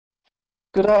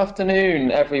Good afternoon,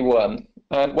 everyone,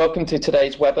 and welcome to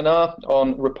today's webinar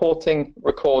on reporting,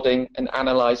 recording, and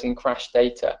analysing crash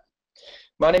data.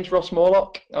 My name's Ross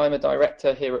Morlock. I'm a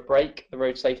director here at Brake, the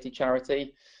road safety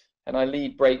charity, and I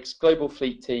lead Brake's global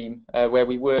fleet team, where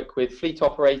we work with fleet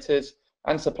operators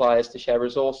and suppliers to share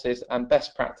resources and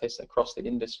best practice across the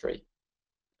industry.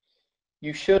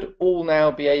 You should all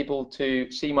now be able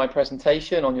to see my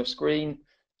presentation on your screen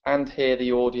and hear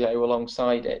the audio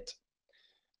alongside it.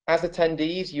 As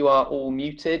attendees, you are all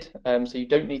muted, so you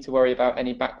don't need to worry about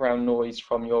any background noise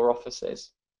from your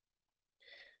offices.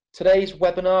 Today's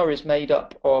webinar is made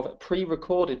up of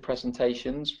pre-recorded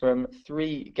presentations from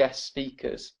three guest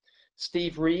speakers.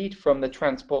 Steve Reed from the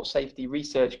Transport Safety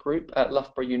Research Group at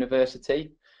Loughborough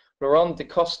University, Laurent de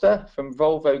Costa from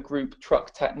Volvo Group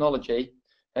Truck Technology,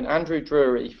 and Andrew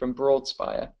Drury from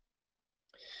Broadspire.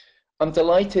 I'm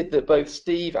delighted that both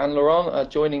Steve and Laurent are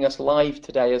joining us live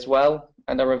today as well,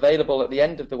 and are available at the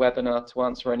end of the webinar to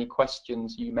answer any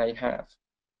questions you may have.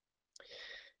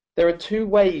 There are two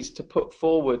ways to put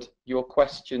forward your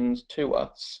questions to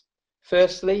us.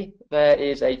 Firstly, there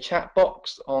is a chat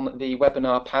box on the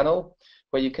webinar panel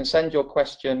where you can send your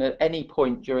question at any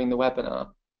point during the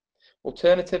webinar.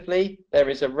 Alternatively, there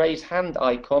is a raise hand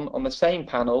icon on the same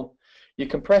panel. You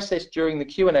can press this during the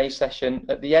Q&A session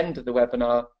at the end of the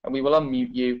webinar, and we will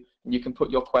unmute you and you can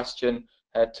put your question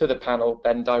to the panel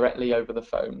then directly over the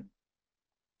phone.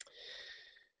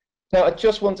 Now, I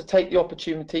just want to take the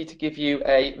opportunity to give you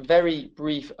a very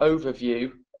brief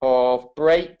overview of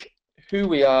Brake, who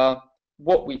we are,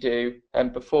 what we do,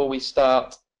 and before we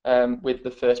start with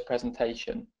the first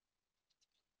presentation.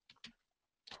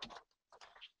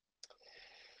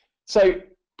 So,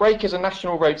 Brake is a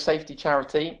national road safety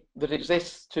charity that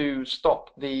exists to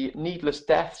stop the needless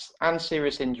deaths and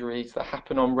serious injuries that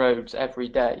happen on roads every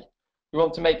day. We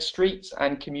want to make streets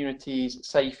and communities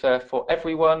safer for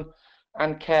everyone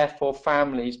and care for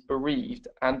families bereaved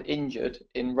and injured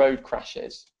in road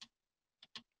crashes.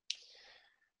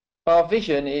 Our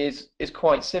vision is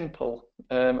quite simple,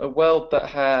 a world that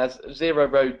has zero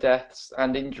road deaths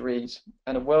and injuries,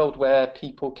 and a world where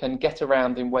people can get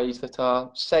around in ways that are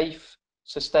safe,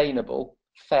 sustainable,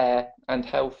 fair and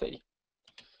healthy.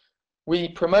 We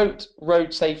promote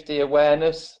road safety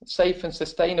awareness, safe and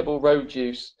sustainable road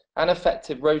use, and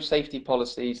effective road safety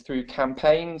policies through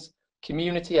campaigns,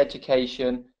 community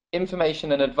education,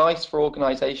 information and advice for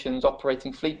organisations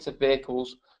operating fleets of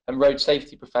vehicles and road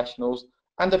safety professionals,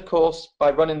 and of course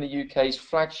by running the UK's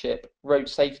flagship road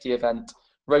safety event,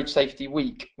 Road Safety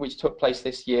Week, which took place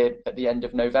this year at the end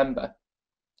of November.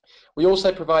 We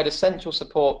also provide essential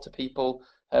support to people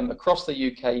across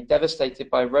the UK devastated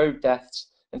by road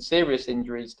deaths and serious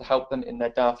injuries to help them in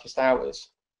their darkest hours.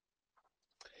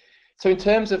 So in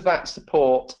terms of that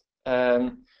support,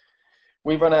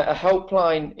 we run a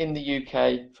helpline in the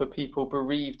UK for people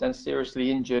bereaved and seriously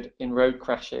injured in road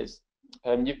crashes.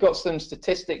 You've got some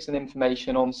statistics and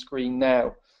information on screen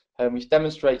now, which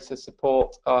demonstrates the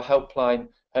support our helpline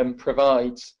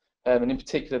provides, and in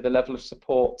particular the level of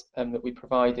support that we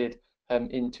provided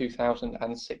in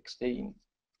 2016.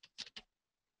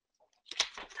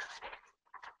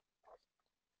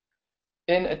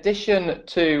 In addition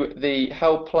to the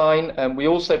helpline, we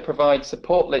also provide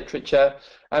support literature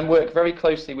and work very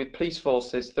closely with police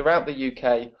forces throughout the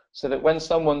UK so that when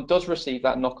someone does receive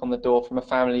that knock on the door from a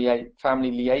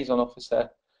family liaison officer,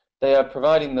 they are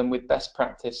providing them with best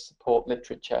practice support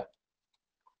literature.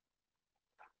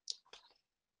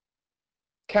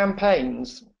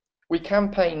 Campaigns. We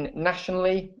campaign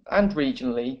nationally and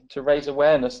regionally to raise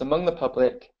awareness among the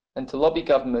public and to lobby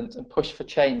government and push for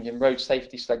change in road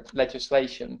safety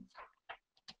legislation.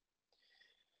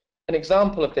 An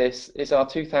example of this is our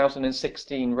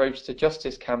 2016 Roads to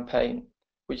Justice campaign,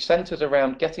 which centres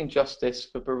around getting justice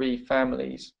for bereaved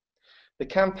families. The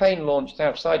campaign launched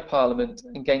outside Parliament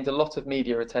and gained a lot of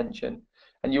media attention,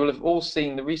 and you will have all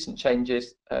seen the recent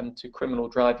changes to criminal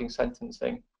driving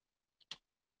sentencing.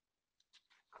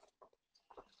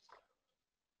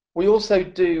 We also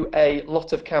do a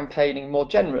lot of campaigning more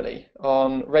generally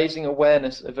on raising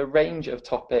awareness of a range of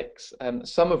topics,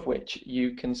 some of which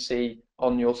you can see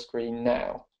on your screen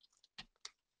now.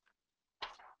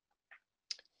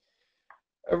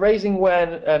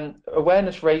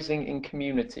 Awareness raising in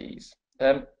communities.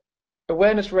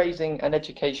 Awareness raising and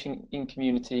education in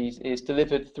communities is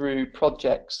delivered through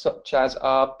projects such as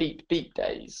our Beep Beep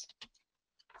Days.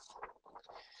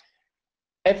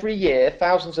 Every year,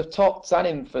 thousands of tots and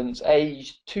infants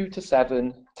aged 2 to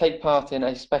 7 take part in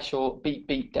a special Beep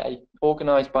Beep Day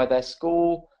organised by their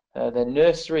school, their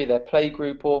nursery, their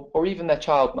playgroup, or even their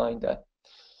childminder.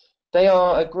 They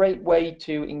are a great way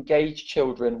to engage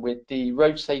children with the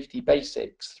road safety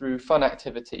basics through fun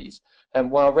activities,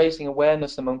 and while raising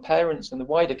awareness among parents and the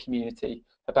wider community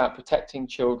about protecting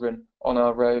children on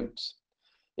our roads.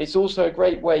 It's also a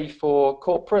great way for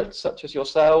corporates such as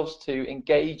yourselves to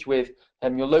engage with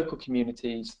your local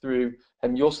communities through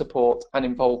your support and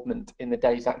involvement in the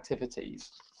day's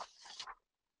activities.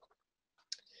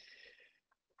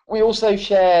 We also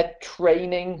share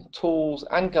training, tools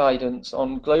and guidance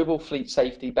on global fleet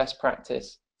safety best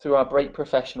practice through our Brake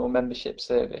Professional membership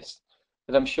service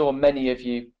that I'm sure many of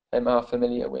you are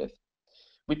familiar with.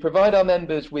 We provide our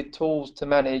members with tools to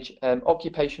manage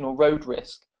occupational road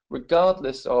risk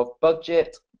regardless of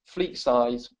budget, fleet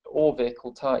size or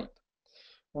vehicle type.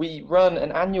 We run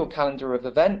an annual calendar of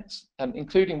events,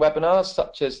 including webinars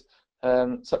such as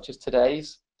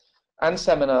today's, and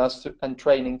seminars and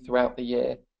training throughout the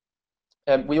year.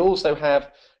 We also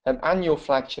have annual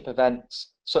flagship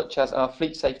events such as our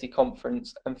Fleet Safety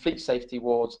Conference and Fleet Safety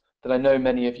Awards that I know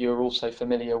many of you are also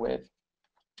familiar with.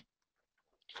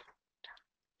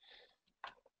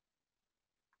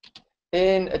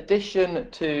 In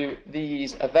addition to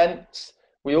these events,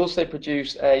 we also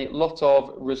produce a lot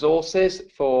of resources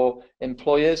for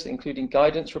employers, including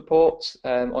guidance reports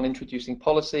on introducing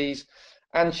policies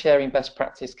and sharing best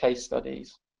practice case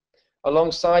studies.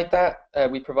 Alongside that,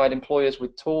 we provide employers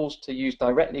with tools to use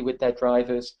directly with their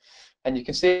drivers, and you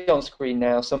can see on screen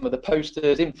now some of the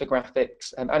posters,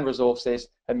 infographics and resources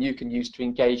you can use to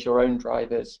engage your own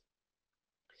drivers.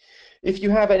 If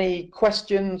you have any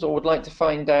questions or would like to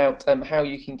find out how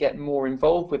you can get more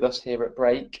involved with us here at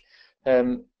Brake,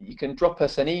 you can drop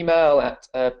us an email at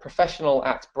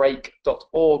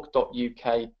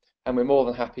professional@brake.org.uk, and we're more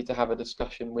than happy to have a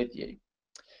discussion with you.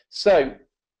 So,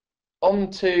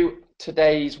 on to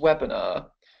today's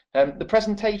webinar. The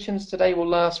presentations today will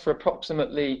last for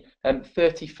approximately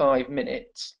 35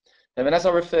 minutes. And as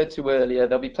I referred to earlier,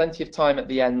 there'll be plenty of time at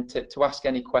the end to ask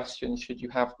any questions should you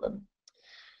have them.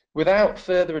 Without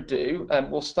further ado,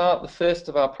 we'll start the first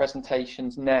of our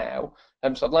presentations now.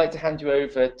 So I'd like to hand you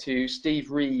over to Steve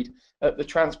Reed at the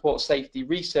Transport Safety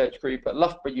Research Group at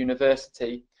Loughborough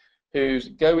University, who's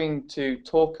going to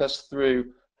talk us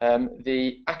through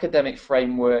the academic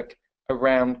framework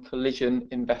around collision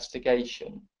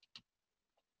investigation.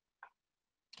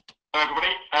 Hello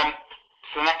everybody.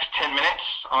 For the next 10 minutes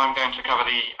I'm going to cover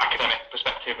the academic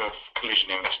perspective of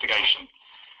collision investigation.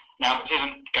 Now this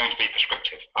isn't going to be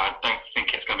prescriptive. I don't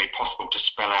think it's going to be possible to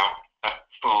spell out a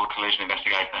full collision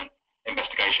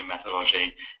investigation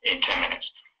methodology in 10 minutes.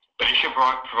 But it should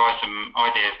provide some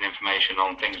ideas and information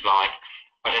on things like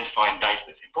identifying data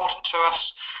that's important to us,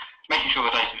 making sure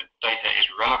the data is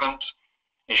relevant,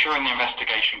 ensuring the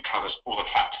investigation covers all the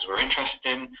factors we're interested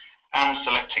in, and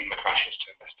selecting the crashes to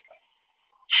investigate.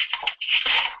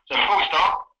 So before we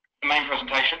start the main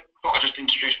presentation, I thought I'd just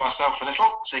introduce myself a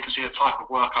little so you can see the type of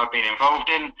work I've been involved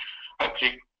in,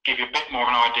 hopefully give you a bit more of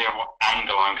an idea of what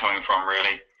angle I'm coming from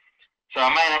really. So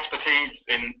our main expertise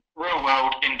in real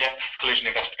world in-depth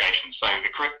collision investigation, so the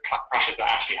crashes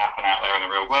that actually happen out there in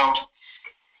the real world.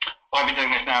 I've been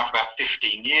doing this now for about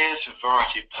 15 years for a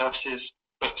variety of purposes,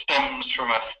 but stems from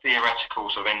a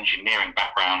theoretical sort of engineering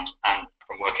background and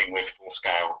from working with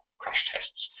full-scale crash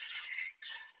tests.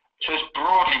 So this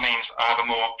broadly means I have a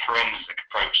more forensic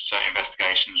approach to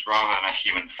investigations rather than a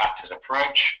human factors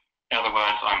approach. In other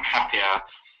words, I'm happier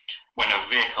when a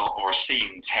vehicle or a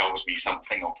scene tells me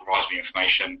something or provides me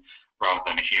information rather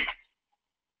than a human.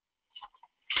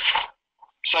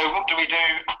 So what do we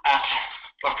do at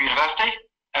Loughborough University?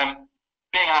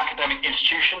 Being an academic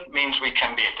institution means we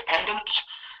can be independent.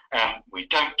 We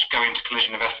don't go into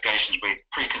collision investigations with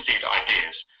preconceived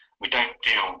ideas. We don't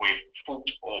deal with fault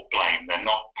or blame. They're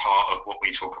not part of what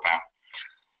we talk about.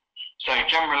 So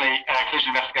generally,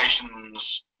 collision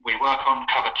investigations we work on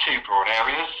cover two broad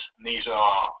areas. And these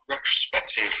are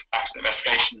retrospective accident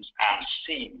investigations and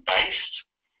scene-based.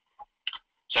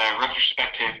 So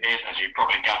retrospective is, as you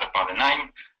probably gathered by the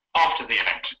name, after the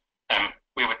event.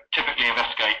 We would typically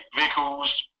investigate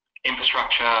vehicles,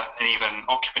 infrastructure, and even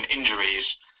occupant injuries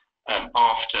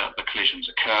after the collisions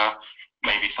occur,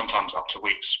 maybe sometimes up to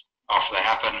weeks after they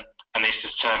happen. And these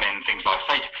determine things like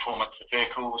safety performance of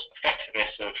vehicles,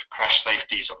 effectiveness of crash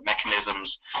safety sort of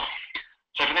mechanisms.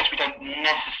 So for this, we don't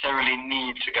necessarily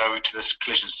need to go to this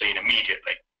collision scene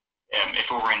immediately.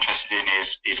 If all we're interested in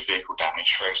is vehicle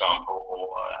damage, for example,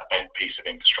 or a bent piece of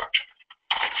infrastructure.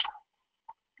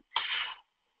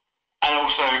 And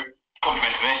also,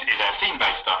 complementing this is our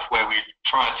scene-based stuff, where we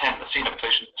try and attend the scene of a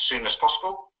collision as soon as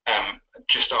possible,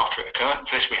 just after it occurred.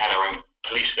 For this, we had our own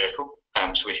police vehicle,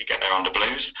 so we could get there under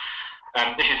blues.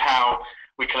 This is how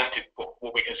we collected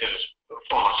what we consider as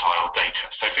volatile data.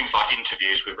 So things like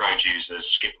interviews with road users,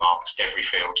 skip marks, debris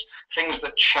fields, things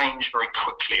that change very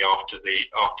quickly after the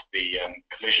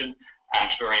collision, and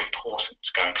it's very important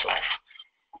to go and collect.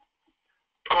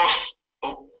 Of course,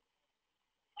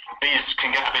 these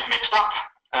can get a bit mixed up.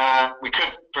 We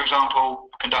could, for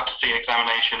example, conduct a scene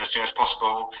examination as soon as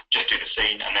possible, just do the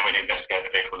scene, and then we'd investigate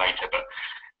the vehicle later. But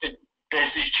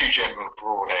there's these two general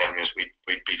broad areas we'd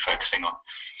be focusing on.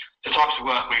 The types of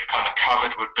work we've kind of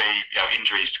covered would be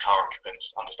injuries to car occupants,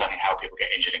 understanding how people get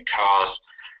injured in cars,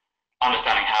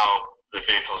 understanding how the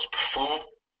vehicles perform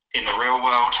in the real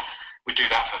world. We do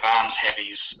that for vans,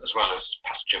 heavies, as well as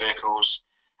passenger vehicles.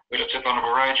 We looked at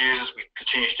vulnerable road users. We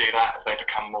continue to do that as they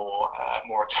become more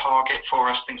a target for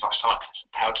us, things like cyclists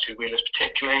and powered two-wheelers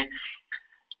particularly.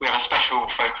 We have a special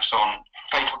focus on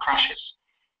fatal crashes,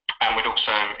 and we'd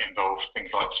also involve things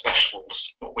like specials,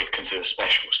 what we'd consider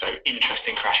special, so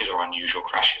interesting crashes or unusual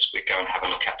crashes. We'd go and have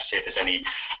a look at to see if there's any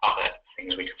other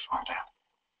things we can find out.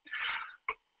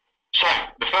 So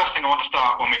the first thing I want to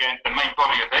start when we get into the main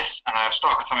body of this, and I'll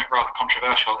start with something rather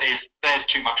controversial, is there's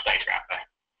too much data out there.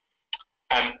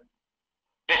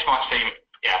 This might seem,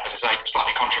 as I say,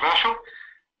 slightly controversial,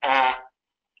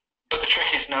 but the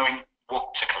trick is knowing what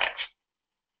to collect.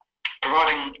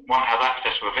 Providing one has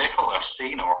access to a vehicle, a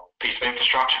scene, or a piece of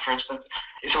infrastructure, for instance,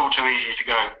 it's all too easy to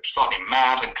go slightly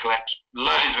mad and collect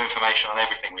loads of information on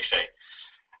everything we see.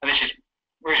 And this is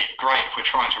really great if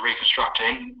we're trying to reconstruct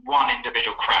one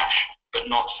individual crash, but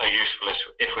not so useful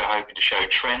if we're hoping to show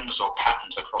trends or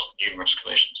patterns across numerous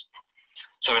collisions.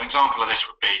 So an example of this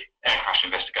would be air crash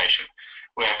investigation,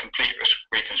 where complete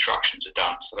reconstructions are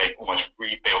done, so they almost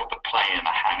rebuild the plane in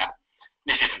a hangar.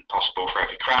 This isn't possible for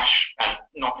every crash, and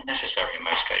not necessary in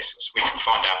most cases. We can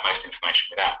find out most information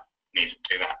without needing to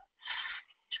do that.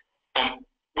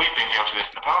 We've been guilty of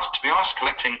this in the past, to be honest,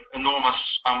 collecting enormous,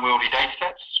 unwieldy data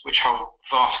sets, which hold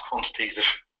vast quantities of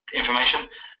information,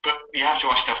 but you have to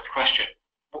ask yourself the question,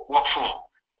 what for?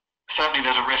 Certainly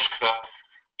there's a risk that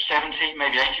 70,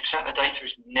 maybe 80% of the data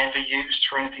is never used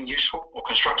for anything useful or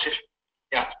constructive.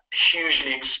 Yeah,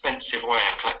 hugely expensive way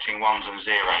of collecting ones and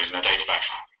zeros in a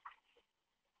database.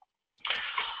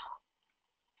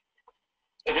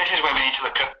 This is where we need to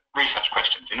look at research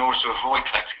questions. In order to avoid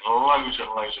collecting loads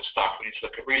and loads of stuff, we need to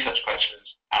look at research questions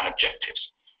and objectives.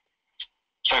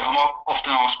 So I'm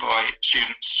often asked by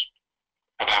students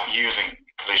about using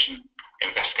collision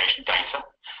investigation data,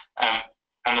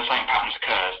 and the same patterns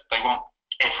occurs. They want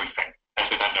everything,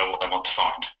 as they don't know what they want to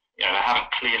find. They haven't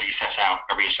clearly set out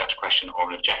a research question or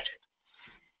an objective.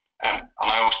 And I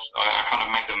kind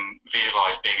of make them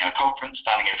visualize being in a conference,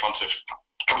 standing in front of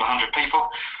a couple of hundred people,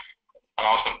 and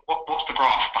I ask them, what's the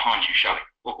graph behind you showing?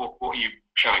 What are you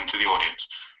showing to the audience?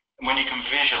 And when you can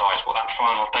visualize what that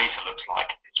final data looks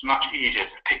like, it's much easier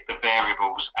to pick the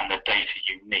variables and the data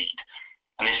you need.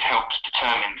 And this helps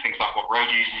determine things like what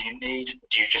road users you need.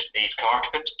 Do you just need car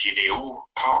occupants? Do you need all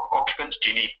car occupants?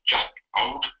 Do you need just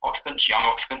old occupants, young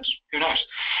occupants? Who knows?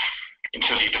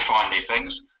 Until you define these things.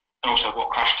 And also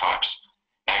what crash types.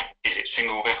 Is it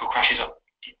single vehicle crashes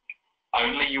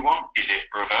only you want? Is it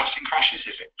reversing crashes?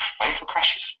 Is it fatal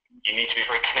crashes? You need to be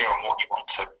very clear on what you want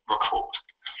to record.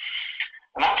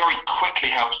 And that very quickly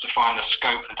helps define the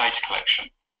scope of the data collection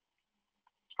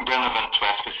relevant to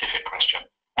our specific question,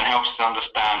 and helps us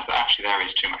understand that actually there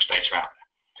is too much data out there.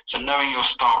 So knowing your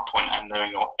start point and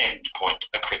knowing your end point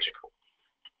are critical.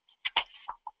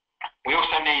 We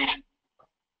also need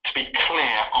to be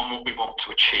clear on what we want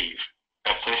to achieve.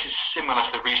 So this is similar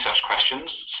to the research questions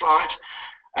slide.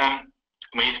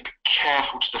 We need to be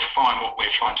careful to define what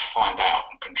we're trying to find out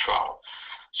and control.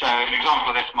 So an example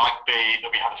of this might be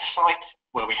that we have a site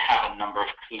where we have a number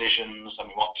of collisions and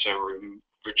we want to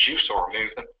reduce or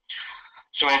remove them.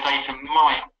 So our data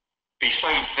might be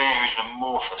so varied and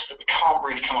amorphous that we can't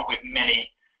really come up with many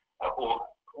or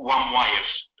one way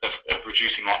of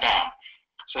reducing that down.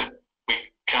 So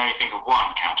we can only think of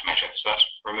one countermeasure, so that's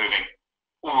removing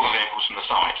all the vehicles from the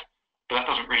site. But that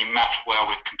doesn't really match well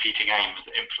with competing aims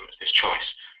that influence this choice.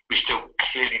 We still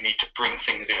clearly need to bring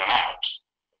things in and out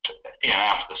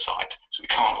of the site, so we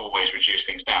can't always reduce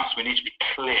things down. So we need to be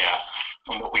clear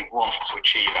on what we want to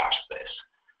achieve out of this.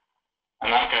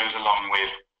 And that goes along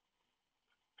with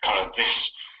kind of this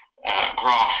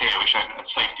graph here, which shows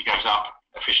that safety goes up,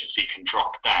 efficiency can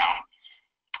drop down.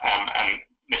 And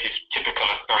this is typical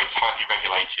of very tightly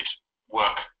regulated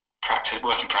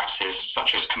working practices,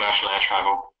 such as commercial air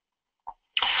travel.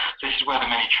 So this is where the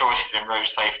many choices in road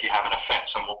safety have an effect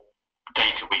on what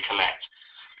data we collect.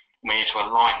 We need to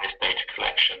align this data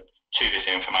collection to this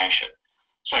information.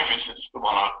 So for instance, the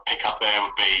one I'd pick up there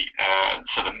would be,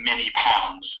 so the many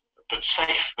pounds but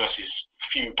safe versus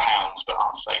few pounds but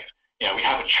unsafe. We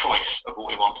have a choice of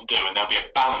what we want to do, and there'll be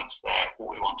a balance there of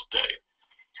what we want to do.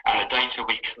 And the data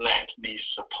we collect needs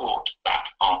to support that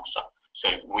answer. So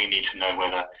we need to know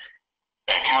whether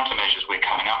the countermeasures we're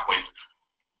coming up with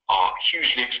are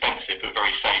hugely expensive but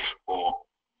very safe, or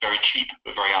very cheap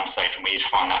but very unsafe, and we need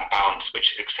to find that balance which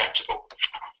is acceptable.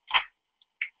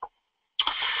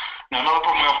 Now, another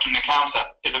problem we often encounter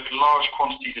is that with large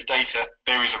quantities of data,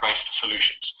 there is a race for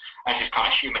solutions. And this is kind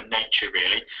of human nature,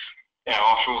 really.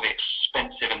 After all the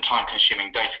expensive and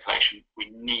time-consuming data collection, we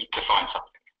need to find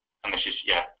something. And this is,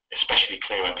 especially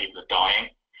clear when people are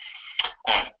dying.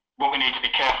 What we need to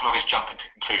be careful of is jumping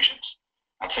to conclusions.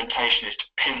 And temptation is to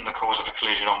pin the cause of a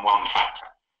collision on one factor.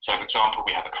 So, for example,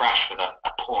 we have a crash with a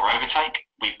poor overtake.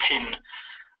 We pin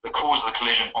the cause of the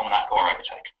collision on that poor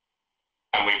overtake.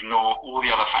 And we ignore all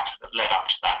the other factors that led up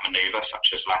to that manoeuvre,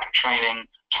 such as lack of training,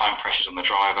 time pressures on the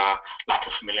driver, lack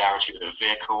of familiarity with the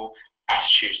vehicle,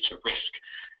 attitudes to risk,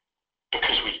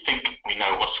 because we think we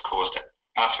know what's caused it.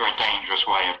 That's a very dangerous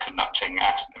way of conducting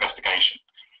accident investigation.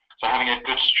 So having a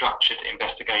good structured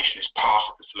investigation is part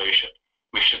of the solution.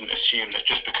 We shouldn't assume that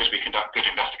just because we conduct good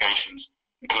investigations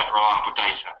and collect reliable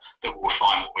data that we'll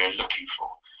find what we're looking for.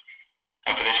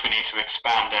 And for this, we need to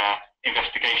expand our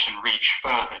investigation reach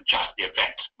further than just the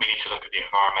event. We need to look at the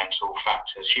environmental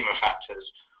factors, human factors,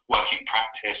 working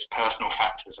practice, personal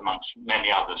factors, amongst many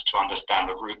others, to understand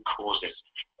the root causes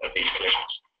of these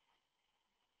collisions.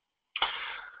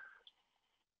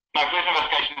 Now, collision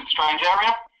investigation is a strange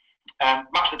area.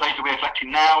 Much of the data we're collecting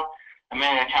now, and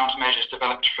many of the countermeasures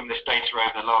developed from this data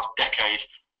over the last decade,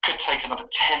 could take another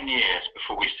 10 years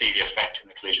before we see the effect in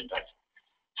the collision data.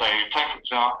 So take,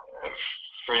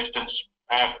 for instance,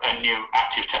 a new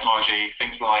active technology,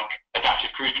 things like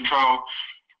adaptive cruise control.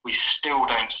 We still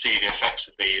don't see the effects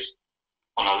of these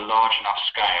on a large enough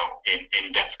scale in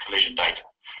in-depth collision data.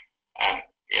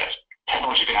 Yes,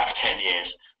 technology has been out for 10 years,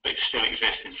 but it still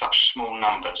exists in such small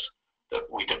numbers that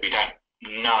we don't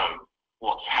know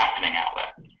what's happening out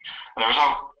there. And the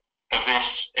result of this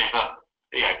is that,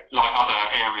 like other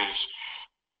areas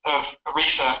of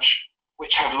research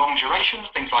which have long durations,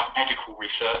 things like medical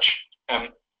research,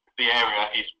 the area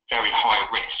is very high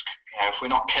risk. If we're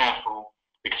not careful,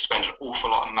 we could spend an awful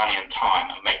lot of money and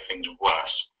time and make things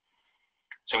worse.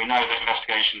 So we know that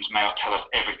investigations may not tell us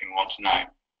everything we want to know.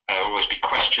 There will always be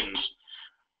questions,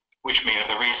 which mean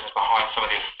that the reasons behind some of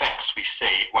the effects we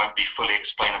see won't be fully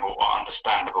explainable or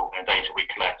understandable in the data we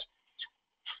collect.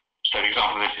 So the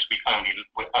example of this is we're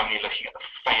only looking at the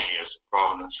failures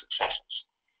rather than successes.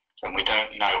 And we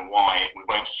don't know why we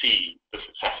won't see the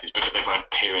successes because they won't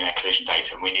appear in our collision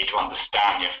data, and we need to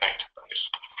understand the effect of those.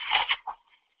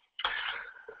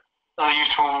 Another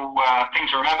useful thing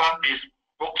to remember is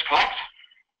what to collect.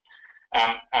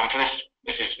 And for this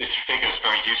figure is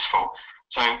very useful.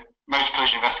 So most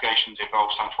collision investigations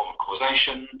involve some form of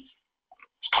causation.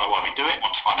 It's kind of why we do it. We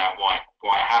want to find out why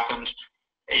it happened.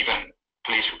 Even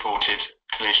police-reported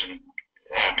collision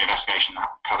investigation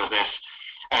covers this.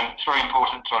 It's very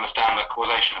important to understand that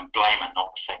causation and blame are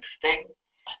not the same thing.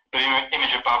 The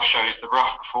image above shows the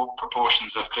rough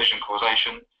proportions of collision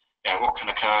causation. What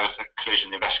can occur as the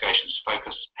collision investigations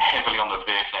focus heavily on the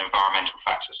vehicle and environmental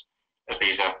factors, as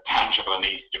these are tangible and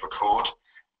easy to record,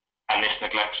 and this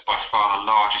neglects by far the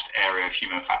largest area of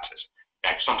human factors.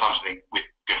 Sometimes with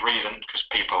good reason, because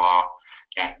people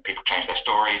change their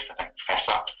stories, they don't fess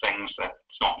up to things, that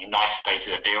it's not nice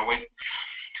data to deal with.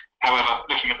 However,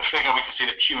 looking at the figure, we can see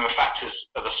that human factors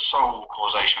are the sole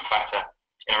causation factor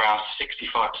in around 65%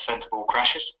 of all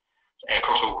crashes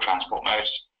across all transport modes.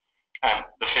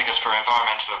 The figures for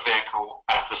environmental and vehicle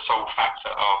as the sole factor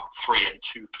are 3% and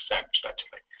 2%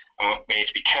 respectively. And we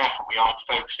need to be careful we aren't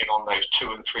focusing on those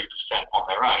 2% and 3% on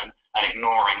their own and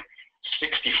ignoring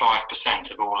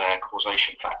 65% of all air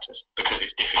causation factors because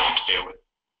it's difficult to deal with.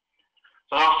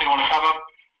 So the last thing I want to cover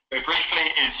very briefly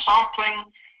is sampling.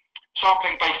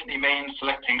 Sampling basically means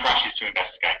selecting crashes to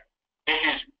investigate. This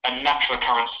is a natural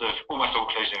occurrence of almost all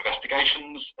collision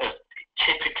investigations, as it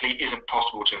typically isn't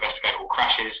possible to investigate all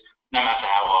crashes, no matter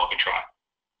how hard we try.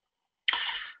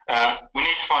 We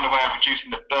need to find a way of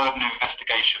reducing the burden of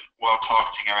investigation while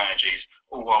targeting our energies,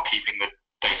 all while keeping the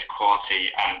data quality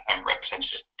and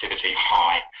representativity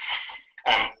high.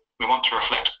 We want to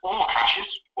reflect all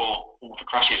crashes, or all the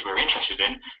crashes we're interested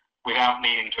in, without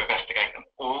needing to investigate them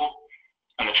all.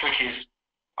 And the trick is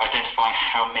identifying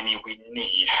how many we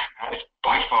need. That is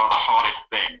by far the hardest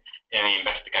thing in any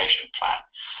investigation plan.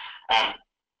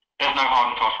 There's no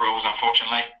hard and fast rules,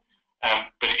 unfortunately,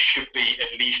 but it should be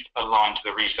at least aligned to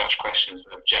the research questions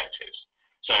and objectives.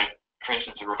 So for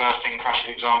instance, a reversing crashes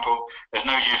example, there's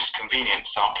no use convenient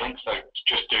sampling, so it's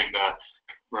just doing the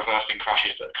reversing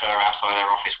crashes that occur outside our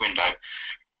office window.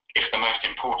 If the most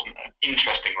important and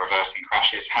interesting reversing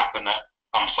crashes happen at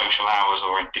unsocial hours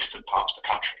or in distant parts of the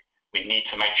country, we need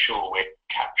to make sure we're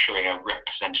capturing a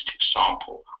representative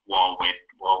sample while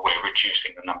we're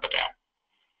reducing the number down.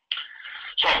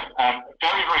 So,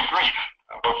 very, very brief,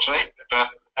 obviously, but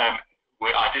I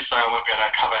did say I won't be able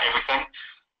to cover everything,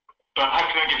 but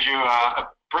hopefully that gives you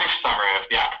a brief summary of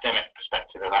the academic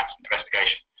perspective of accident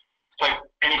investigation. So,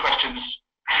 any questions?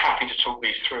 Happy to talk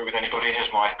these through with anybody.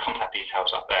 Here's my contact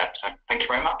details up there. So, thank you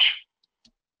very much.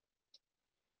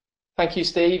 Thank you,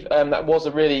 Steve. That was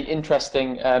a really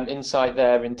interesting insight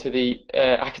there into the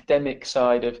academic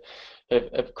side of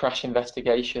crash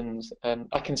investigations.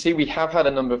 I can see we have had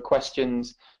a number of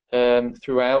questions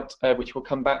throughout, which we'll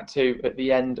come back to at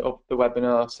the end of the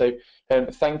webinar. So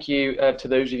thank you to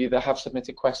those of you that have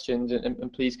submitted questions,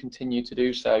 and please continue to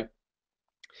do so.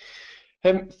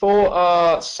 For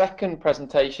our second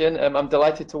presentation, I'm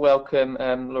delighted to welcome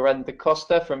Lorraine Da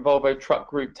Costa from Volvo Truck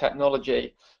Group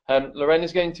Technology. Lorraine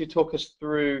is going to talk us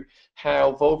through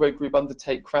how Volvo Group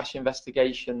undertake crash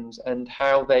investigations and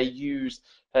how they use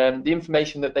the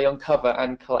information that they uncover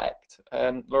and collect.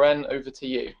 Lorraine, over to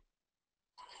you.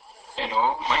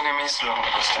 Hello, my name is Lorraine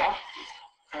Da Costa.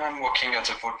 I'm working at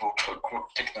the Volvo Truck Group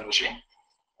Technology.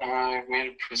 I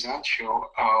will present you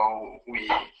how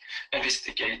we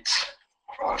investigate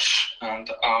crash and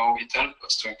how it helps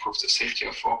us to improve the safety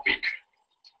of our vehicle.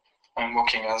 I'm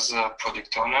working as a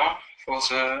product owner for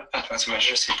the advanced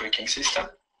emergency braking system.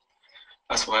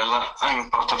 As well, I'm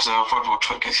part of the Volvo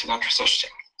Truck Accident Research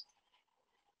team.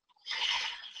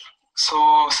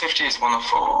 So safety is one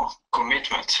of our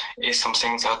commitments. It's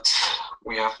something that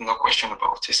we have no question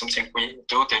about. It's something we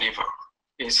do deliver.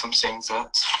 It's something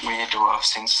that we do have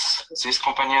since this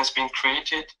company has been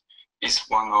created. It's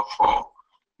one of our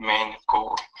main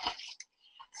goals.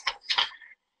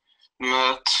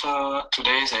 But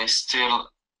today there is still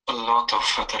a lot of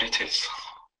fatalities.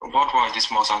 Worldwide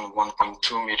is more than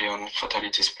 1.2 million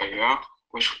fatalities per year,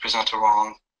 which represent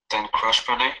around 10 crashes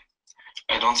per day.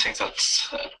 I don't think that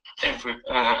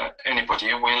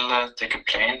anybody will take a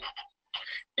plane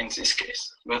in this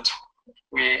case, but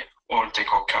we all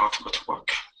take our car to go to work.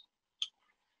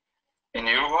 In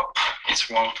Europe, it's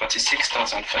around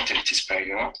 36,000 fatalities per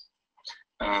year.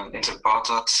 And in the part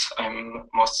that I'm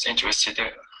most interested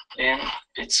in,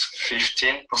 it's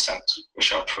 15%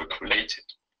 which are truck related.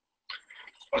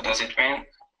 What does it mean?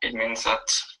 It means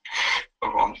that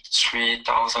around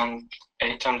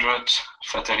 3,800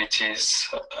 fatalities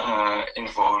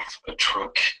involve a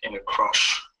truck in a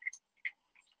crash.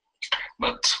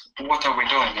 But what are we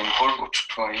doing in Volvo to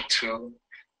try to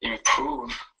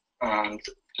improve and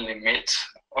limit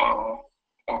our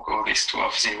goal is to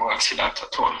have zero accident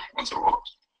at all on the road.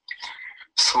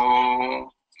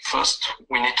 So first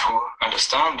we need to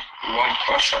understand why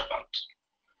crash happened.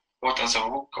 What are the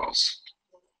root causes?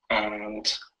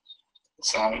 And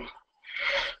then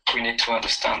we need to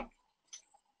understand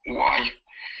why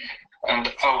and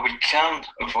how we can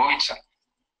avoid them.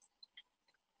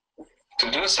 To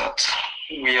do that,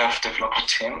 we have developed a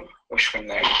team which we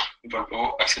named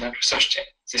Volvo Accident Research Team.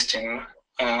 This team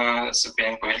has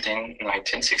been built in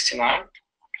 1969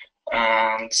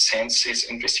 and since is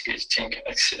investigating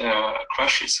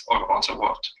crashes all around the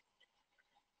world.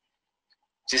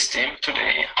 This team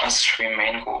today has three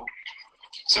main goals.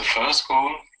 The first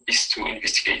goal is to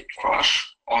investigate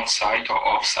crash on-site or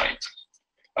off-site.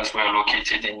 As we are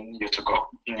located in Göteborg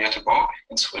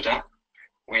in Sweden,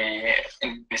 we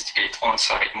investigate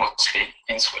on-site mostly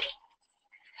in Sweden.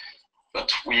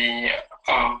 But we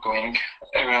are going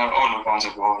all around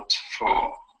the world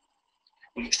for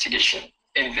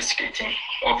investigating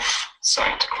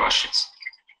off-site crashes.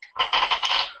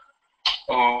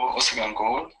 Our second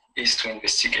goal is to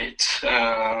investigate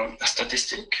a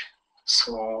statistic.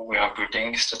 So we are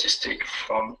building statistics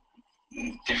from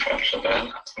different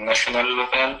levels, national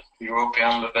level,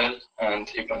 European level, and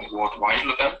even worldwide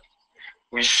level,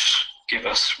 which give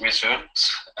us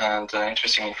results and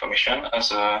interesting information.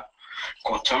 As a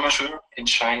countermeasure in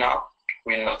China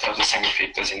will not have the same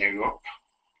effect as in Europe.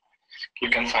 You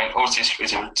can find all these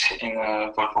results in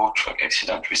a Volvo Truck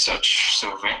Accident Research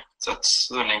survey. That's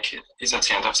the link is at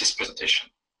the end of this presentation.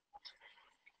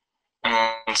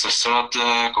 And the third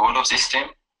goal of this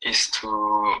team is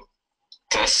to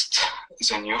test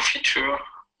the new feature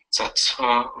that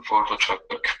Volvo Truck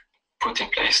put in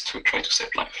place to try to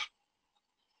save life.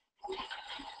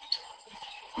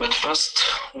 But first,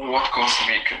 what causes a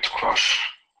vehicle to crash?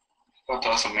 What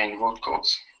are the main root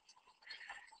causes?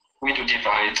 We do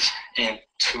divide in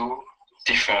two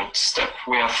different steps.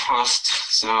 We have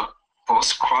first the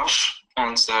post-crash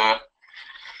and the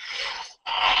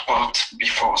part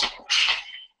before the crash.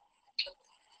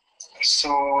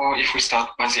 So if we start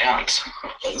by the end,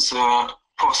 the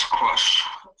post-crash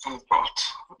part,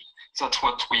 that's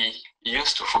what we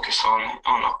used to focus on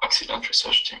our accident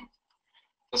research team.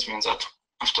 That means that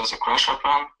after the crash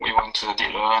happened, we went to the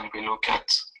dealer and we look at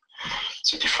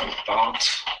the different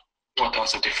parts. What are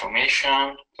the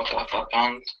deformation? What have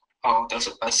happened? How does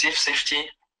the passive safety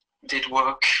did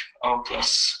work? How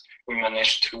does we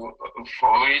manage to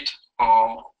avoid,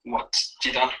 or what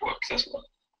didn't work as well?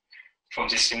 From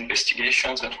these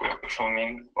investigations that we are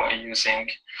performing by using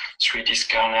 3D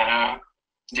scanner,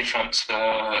 different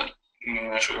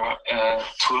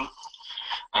tool,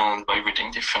 and by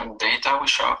reading different data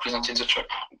which are present in the truck,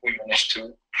 we managed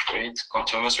to create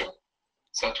countermeasures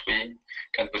that we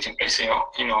can put in place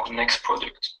in our next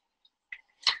product.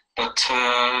 But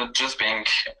just being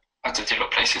at the dealer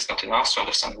place is not enough to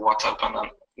understand what happened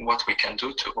and what we can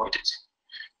do to avoid it.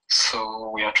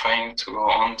 So we are trying to go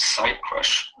on site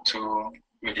crash to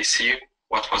really see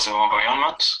what was the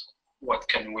environment, what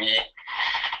can we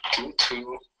do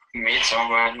to meet the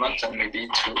environment and maybe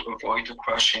to avoid a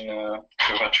crash in a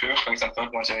curvature, for example,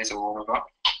 when there is a rollover.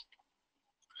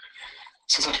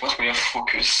 So that's what we have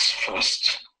focused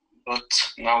first.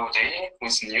 But nowadays,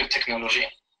 with new technology,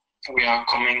 we are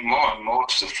coming more and more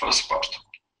to the first part,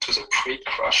 to the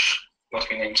pre-crash, what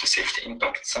we name the safety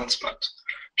impact assessment,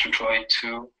 to try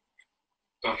to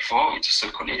avoid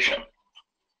the collision.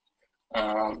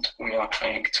 And we are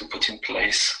trying to put in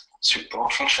place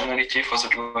support functionality for the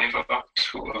driver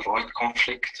to avoid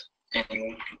conflict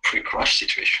in pre-crash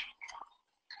situation.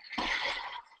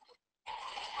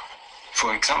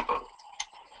 For example,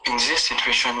 in this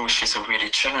situation, which is a really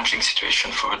challenging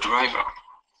situation for a driver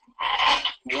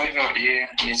here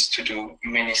needs to do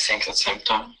many things at the same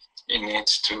time. He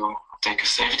needs to take a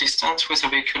safe distance with the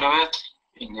vehicle ahead.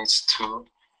 He needs to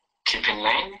keep in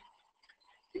lane.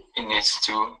 He needs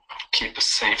to keep a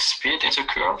safe speed in the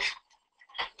curve.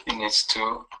 He needs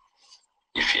to,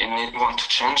 if he want to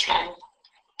change lane,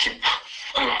 keep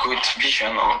a good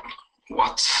vision on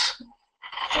what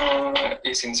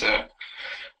is in the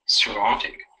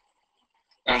surrounding.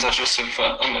 And that's just a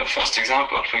first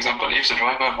example. For example, if the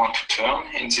driver wants to turn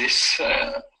in this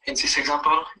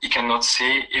example, he cannot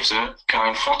see if the car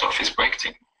in front of is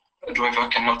braking. The driver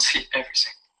cannot see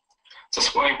everything.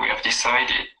 That's why we have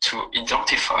decided to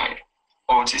identify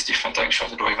all these different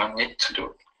actions the driver needs to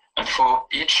do. And for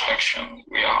each action,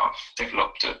 we have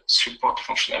developed a support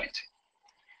functionality.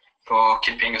 For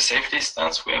keeping a safe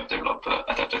distance, we have developed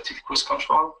adaptive cruise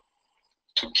control.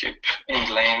 To keep in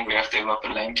lane, we have developed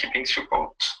a lane keeping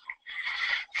support.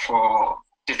 For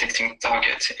detecting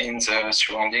targets in the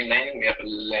surrounding lane, we have a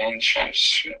lane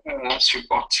change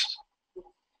support.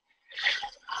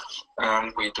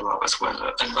 And we do have as well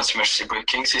an advanced emergency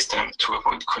braking system to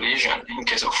avoid collision in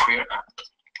case of rear end.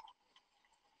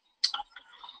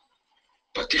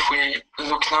 But if we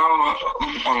look now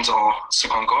on the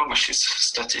second goal, which is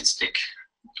statistic,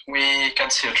 we can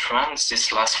see a trend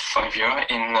this last 5 years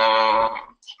in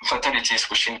fatalities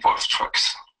which involve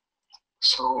trucks.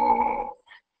 So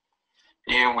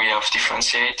here we have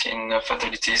differentiate in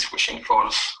fatalities which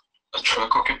involve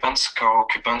truck occupants, car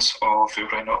occupants, or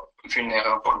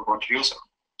vulnerable road user.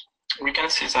 We can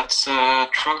see that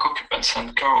truck occupants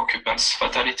and car occupants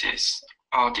fatalities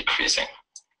are decreasing.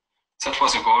 That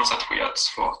was a goal that we had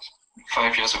for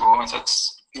 5 years ago, and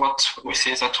that's what we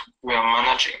see that we are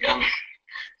managing, and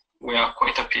we are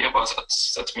quite happy about that.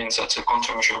 That means that the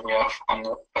countermeasure we have on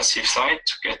the passive side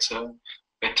to get a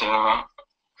better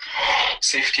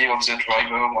safety of the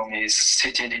driver when he's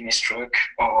seated in his truck,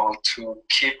 or to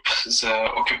keep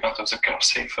the occupant of the car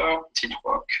safer, did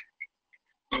work.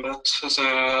 But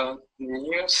the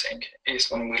new thing is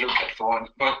when we look at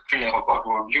vulnerable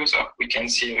road user, we can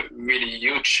see a really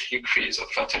huge increase of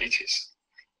fatalities.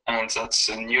 And that's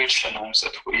a new challenge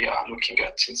that we are looking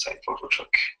at inside Volvo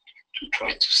Truck to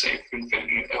try to save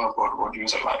vulnerable road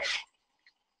user life.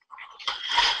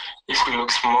 If we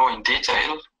look more in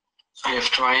detail, I have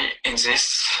tried in this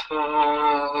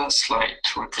slide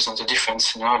to represent a different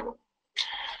scenario.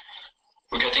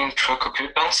 Regarding truck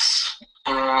occupants,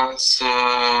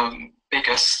 the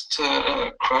biggest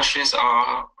crashes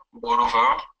are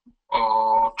rollover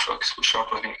or trucks which are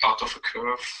driving out of a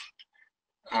curve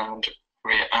and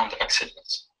rear-end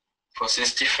accidents. For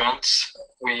this difference,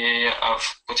 we have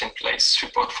put in place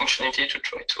support functionality to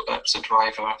try to help the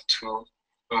driver to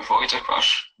avoid a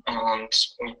crash, and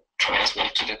we try as well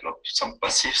to develop some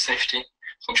passive safety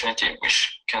functionality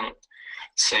which can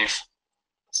save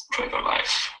driver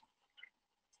life.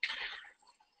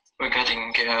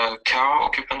 regarding car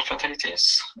occupant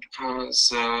fatalities,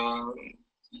 the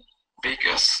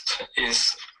biggest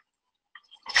is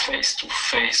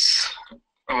face-to-face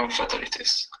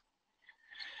fatalities.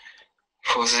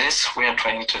 For this, we are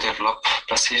trying to develop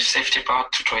passive safety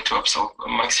part to try to absorb a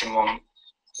maximum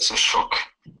the shock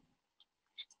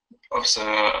of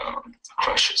the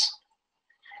crashes.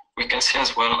 We can see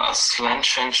as well as lane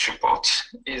change support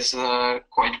is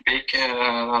quite big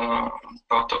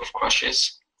part of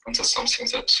crashes, and that's something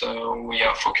that we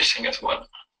are focusing as well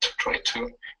to try to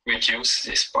reduce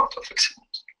this part of accident.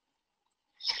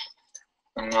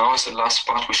 And now the last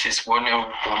part, which is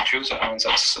vulnerable user, and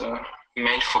that's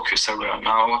main focus area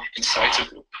now inside the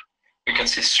group. We can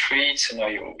see 3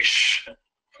 scenarios which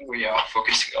we are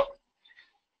focusing on.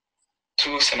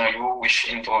 2 scenarios which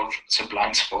involve the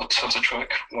blind spot of the truck.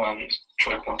 One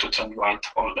truck wants to turn right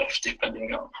or left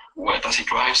depending on where does he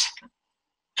drives,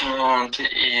 and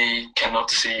he cannot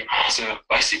see the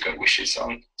bicycle which is on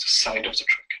the side of the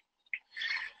truck.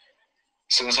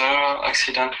 So the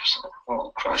accident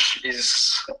or crash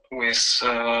is with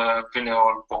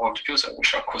vulnerable users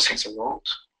which are crossing the road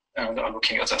and are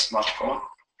looking at their smartphone,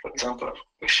 for example,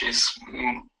 which is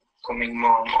coming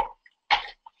more and more.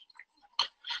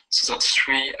 So that's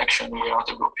 3 actions we are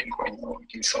developing right now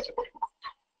inside the group.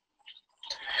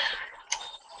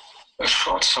 A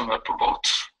short sum up about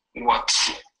what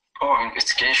our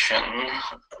investigation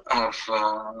have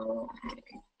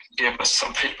gave us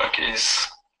some feedback is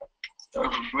a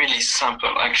really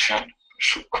simple action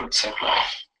could save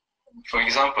life. For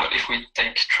example, if we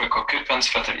take truck occupants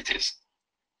fatalities,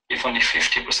 if only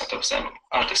 50% of them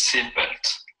had a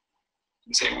seatbelt,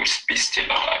 they will be still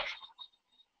alive.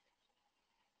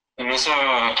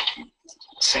 Another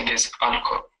thing is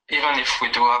alcohol. Even if we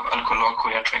do have alcohol,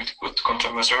 we are trying to put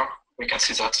countermeasure, we can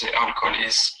see that the alcohol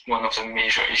is one of the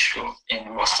major issues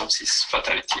in most of these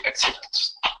fatality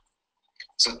accidents.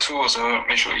 The 2 other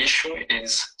major issue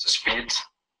is the speed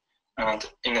and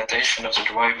inattention of the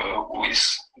driver who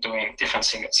is doing different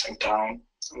things at the same time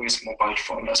with mobile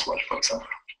phone as well, for example.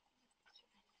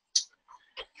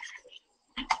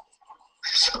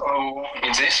 So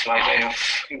in this slide, I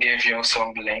have gave you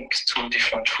some links to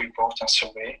different reports and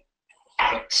surveys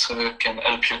that can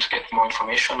help you to get more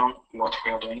information on what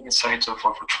we are doing inside the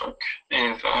Volvo truck,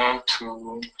 and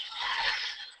to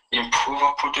improve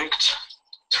our product,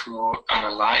 to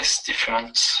analyze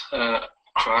different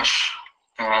crash,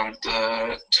 and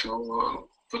to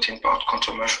put in part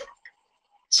countermeasure.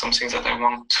 Something that I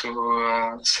want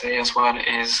to say as well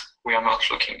is we are not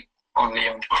looking only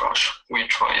on crash. We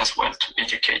try as well to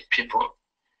educate people,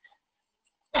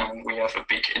 and we have a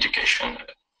big education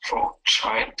for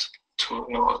child to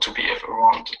know how to behave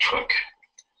around the truck.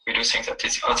 We do think that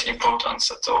it's as important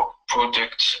that our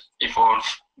product evolve,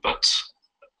 but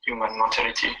human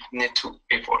mentality need to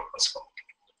evolve as well.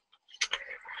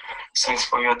 Thanks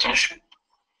for your attention.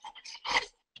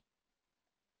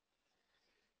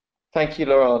 Thank you,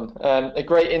 Laurent. A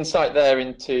great insight there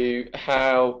into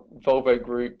how Volvo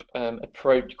Group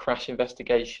approach crash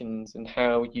investigations and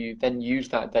how you then use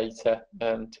that data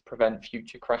to prevent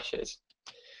future crashes.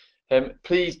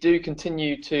 Please do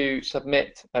continue to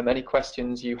submit any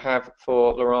questions you have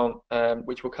for Laurent,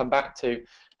 which we'll come back to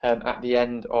at the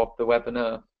end of the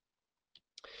webinar.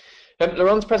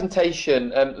 Laurent's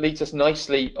presentation leads us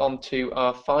nicely onto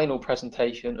our final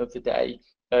presentation of the day,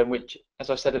 which, as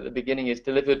I said at the beginning, is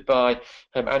delivered by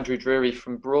Andrew Drury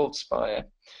from Broadspire.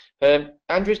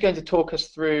 Andrew is going to talk us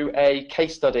through a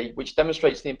case study which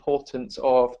demonstrates the importance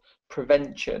of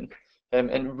prevention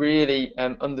and really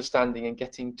understanding and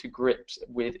getting to grips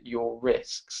with your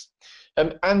risks.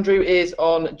 Andrew is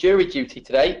on jury duty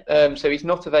today, so he's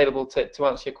not available to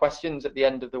answer your questions at the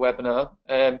end of the webinar.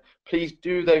 Please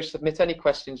do, though, submit any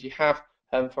questions you have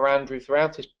for Andrew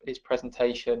throughout his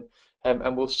presentation,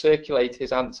 and we'll circulate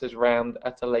his answers round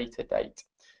at a later date.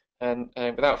 And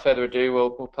without further ado,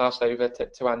 we'll pass over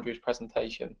to Andrew's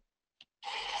presentation.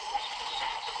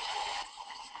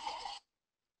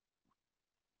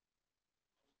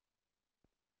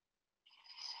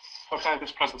 Okay,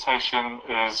 this presentation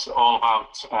is all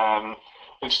about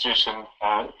introducing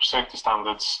safety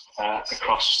standards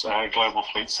across global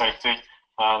fleet safety,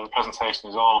 and the presentation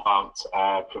is all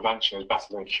about prevention is better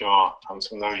than cure, and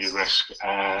to know your risk,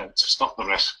 to stop the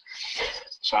risk.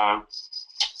 So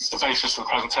the basis of the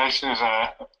presentation is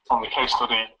on the case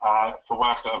study for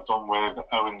work that I've done with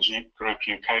O&G Group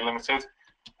UK Limited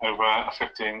over a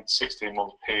 15-16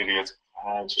 month period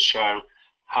to show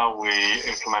how we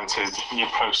implemented new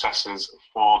processes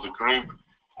for the group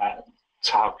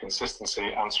to have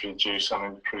consistency and to reduce and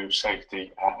improve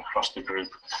safety across the group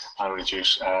and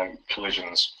reduce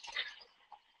collisions.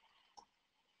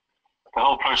 The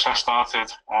whole process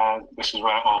started, this is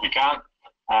where it all began,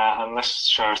 and this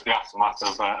shows the aftermath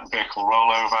of a vehicle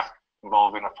rollover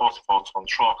involving a 44-ton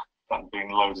truck that had been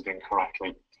loaded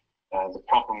incorrectly. The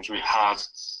problems we had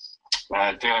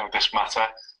dealing with this matter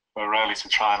were really to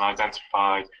try and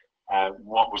identify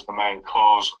what was the main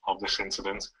cause of this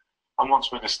incident. And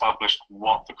once we'd established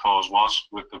what the cause was,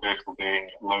 with the vehicle being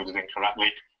loaded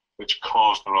incorrectly, which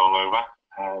caused the rollover,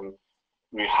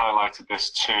 we highlighted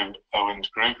this to Owen's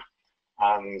group,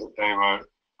 and they were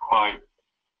quite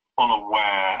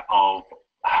unaware of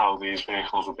how these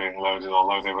vehicles were being loaded,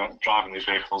 although they were driving these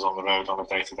vehicles on the road on a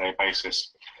day-to-day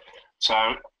basis.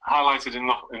 So highlighted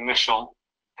initial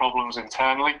problems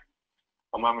internally,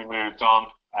 and when we moved on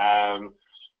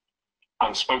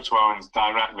and spoke to Owens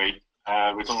directly,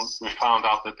 we found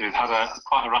out that they'd had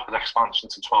quite a rapid expansion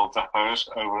to 12 depots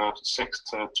over a 6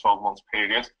 to 12 month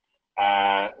period,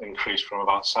 increased from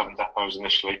about 7 depots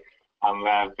initially, and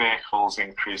their vehicles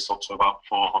increased up to about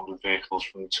 400 vehicles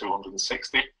from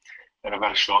 260 in a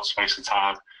very short space of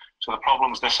time. So the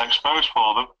problems this exposed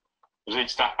for them was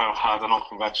each depot had an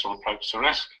unconventional approach to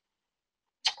risk.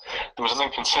 There was an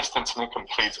inconsistent and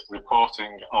incomplete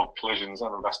reporting of collisions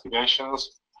and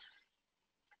investigations.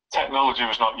 Technology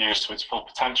was not used to its full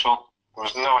potential. There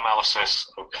was no analysis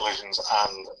of collisions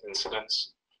and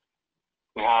incidents.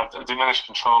 We had a diminished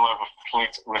control over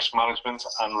fleet risk management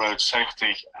and road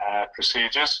safety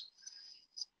procedures.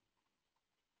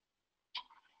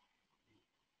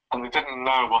 And they didn't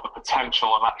know what the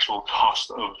potential and actual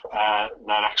cost of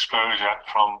their exposure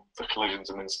from the collisions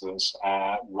and incidents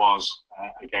was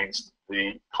against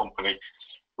the company,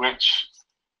 which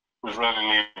was really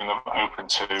leaving them open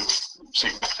to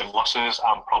significant losses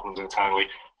and problems internally.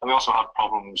 And they also had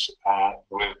problems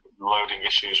with loading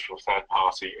issues from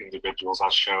third-party individuals,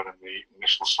 as shown in the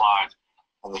initial slide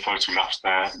and the photographs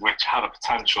there, which had a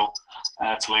potential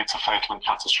to lead to fatal and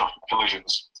catastrophic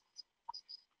collisions.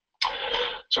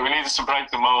 So we needed to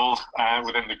break the mould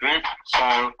within the group. So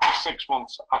a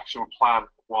 6-month action plan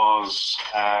was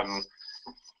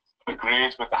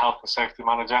agreed with the health and safety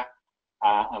manager,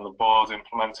 and the board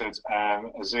implemented a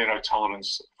zero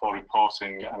tolerance for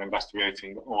reporting and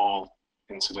investigating all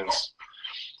incidents,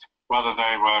 whether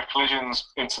they were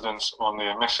collisions, incidents, or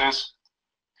near misses,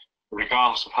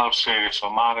 regardless of how serious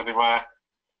or minor they were,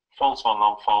 fault or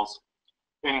non-fault,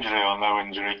 injury or no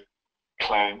injury,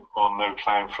 claim or no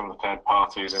claim from the third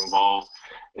parties involved.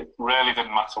 It really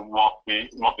didn't matter what the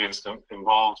incident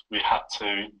involved. We had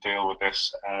to deal with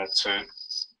this to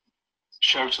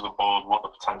show to the board what the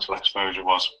potential exposure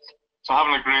was. So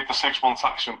having agreed the 6-month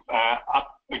action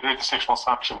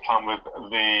plan with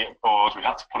the board, we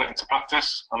had to put it into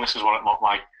practice, and this is what it looked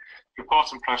like.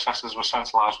 Reporting processes were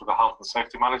centralised with the health and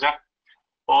safety manager.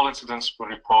 All incidents were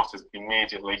reported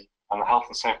immediately, and the health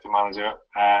and safety manager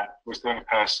was the only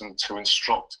person to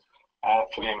instruct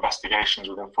for the investigations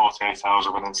within 48 hours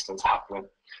of an incident happening.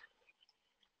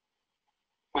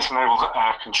 This enabled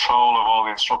control of all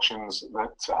the instructions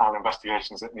and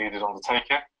investigations that needed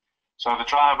undertaking. So the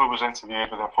driver was interviewed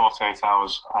within 48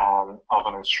 hours of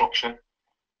an instruction.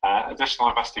 Additional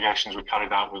investigations were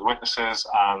carried out with witnesses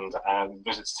and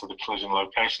visits to the collision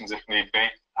locations if need be,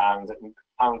 and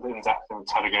in-depth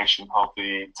interrogation of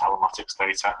the telematics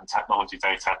data and technology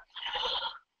data.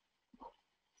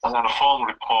 And then a formal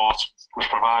report was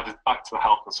provided back to the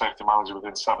health and safety manager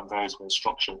within 7 days of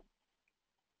instruction.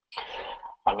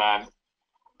 And then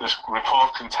this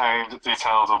report contained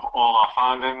details of all our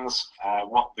findings,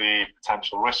 what the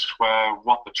potential risks were,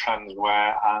 what the trends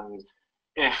were, and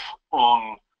if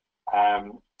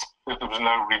there was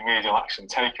no remedial action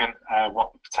taken,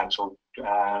 what the potential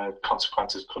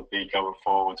consequences could be going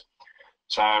forward.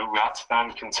 So we had to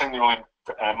then continually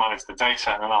manage the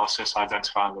data and analysis,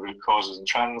 identifying the root causes and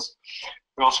trends.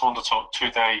 We also undertook 2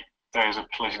 days of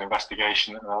collision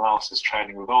investigation and analysis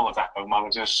training with all the depot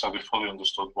managers, so they fully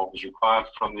understood what was required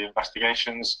from the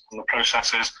investigations and the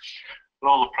processes, and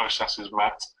all the processes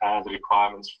met the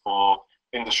requirements for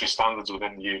industry standards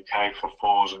within the UK for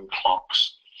fours and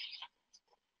clocks.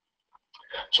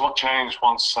 So what changed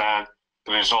once the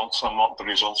results and what the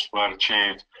results were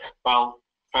achieved? Well,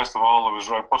 first of all, there was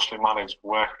robustly managed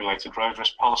work-related road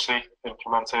risk policy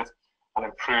implemented and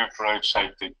improved road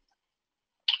safety.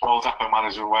 All depot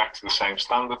managers worked to the same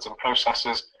standards and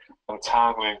processes, and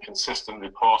timely and consistent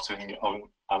reporting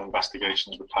and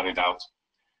investigations were carried out.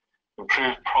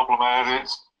 Improved problem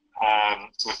areas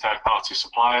with third-party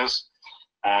suppliers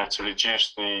to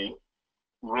reduce the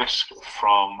risk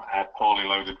from poorly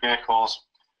loaded vehicles,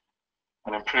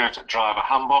 an improved driver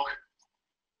handbook,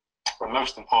 and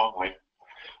most importantly,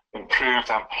 improved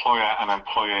employer and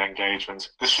employee engagement.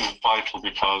 This was vital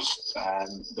because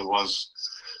there was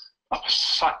a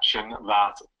perception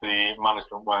that the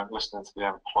management weren't listening to the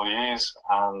employees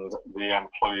and the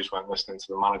employees weren't listening to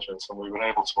the management, and we were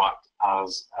able to act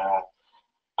as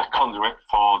a conduit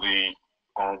for the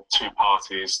two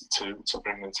parties to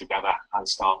bring them together and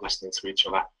start listening to each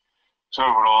other. So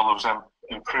overall, there was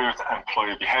improved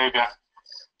employee behaviour,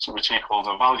 so which equaled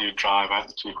a valued driver,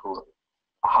 which equaled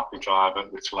a happy driver,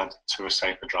 which led to a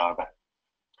safer driver.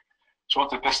 So what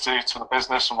did this do to the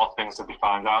business, and what things did we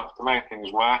find out? The main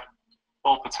things were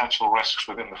all potential risks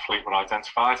within the fleet were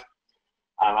identified,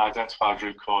 and identified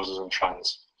root causes and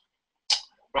trends.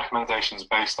 Recommendations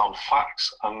based on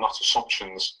facts and not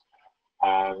assumptions.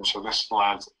 So this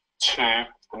led to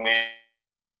the need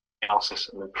analysis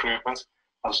and improvement,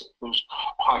 as it was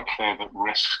quite clear that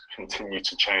risks continue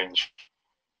to change.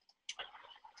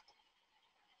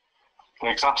 The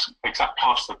exact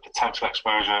cost of potential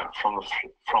exposure from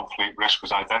fleet risk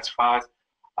was identified,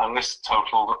 and this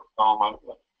totaled almost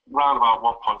around about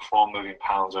 £1.4 million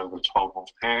over the 12-month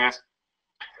period.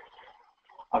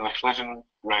 And the collision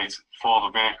rate for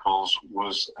the vehicles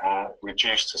was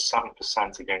reduced to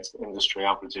 7% against industry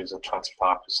averages of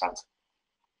 25%.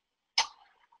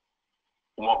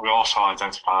 And what we also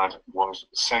identified was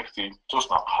safety does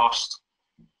not cost,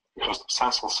 because the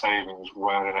potential savings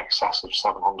were in excess of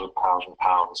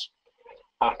 £700,000.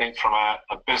 I think from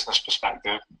a business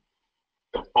perspective,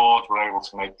 the board were able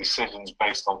to make decisions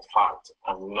based on fact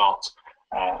and not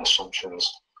assumptions.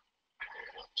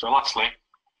 So lastly,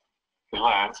 we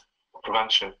learned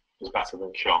prevention is better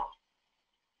than cure.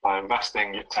 By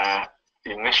investing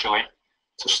initially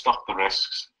to stop the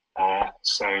risks,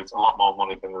 saved a lot more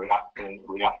money than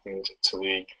reacting to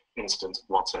the incident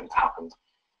once it had happened.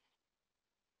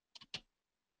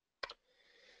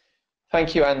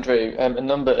 Thank you, Andrew. A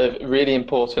number of really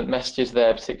important messages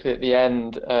there, particularly at the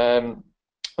end,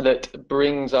 that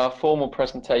brings our formal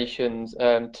presentations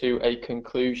to a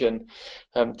conclusion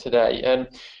today.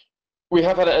 We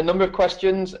have had a number of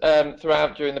questions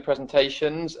throughout during the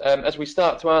presentations. As we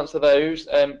start to answer those,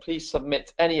 please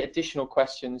submit any additional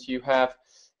questions you have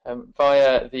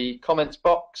via the comments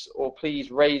box, or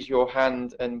please raise your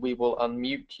hand and we will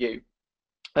unmute you.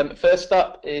 First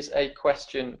up is a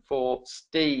question for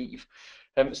Steve.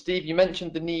 Steve, you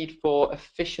mentioned the need for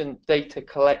efficient data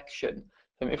collection.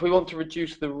 If we want to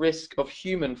reduce the risk of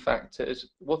human factors,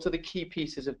 what are the key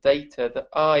pieces of data that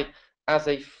I, as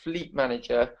a fleet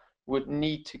manager, would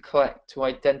need to collect to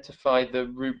identify the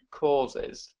root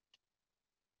causes?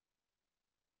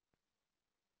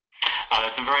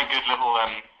 There's some very good little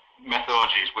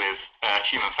methodologies with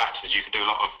human factors. You can do a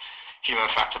lot of human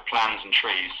factor plans and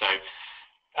trees. So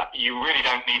you really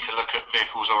don't need to look at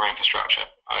vehicles or infrastructure.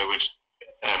 I would,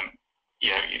 you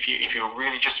know, if you're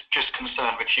really just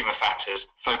concerned with human factors,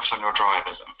 focus on your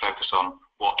drivers and focus on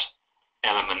what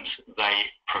elements they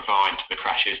provide to the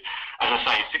crashes. As I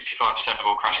say, 65% of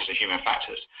all crashes are human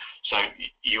factors. So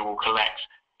you will collect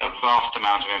a vast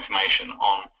amount of information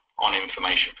on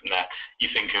information from there. You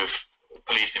think of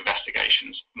police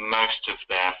investigations, most of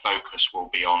their focus will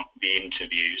be on the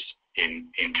interviews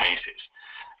in cases.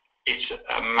 It's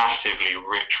a massively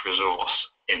rich resource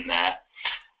in there.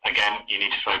 Again, you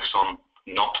need to focus on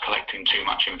not collecting too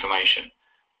much information,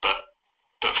 but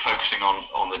focusing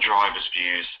on the driver's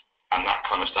views and that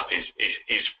kind of stuff is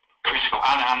critical.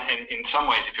 And in some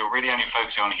ways, if you're really only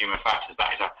focusing on human factors,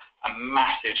 that is a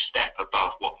massive step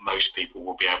above what most people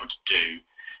will be able to do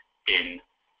in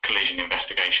collision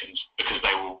investigations, because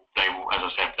they will, as I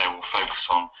said, they will focus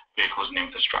on vehicles and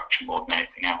infrastructure more than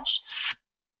anything else.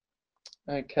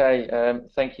 Okay,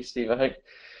 thank you, Steve. I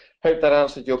hope that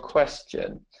answered your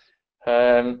question.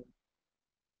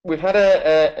 We've had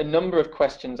a number of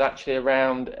questions actually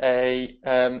around a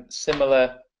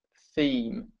similar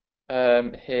theme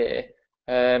here,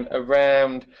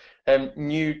 around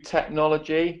new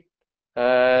technology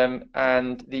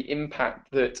and the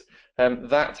impact that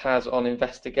that has on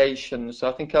investigations. So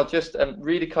I think I'll just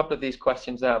read a couple of these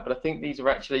questions out, but I think these are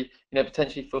actually,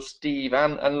 potentially for Steve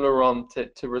and Laurent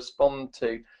to respond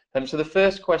to. So the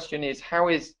first question is, how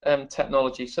is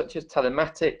technology such as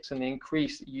telematics and the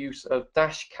increased use of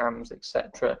dash cams,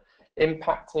 etc.,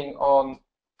 impacting on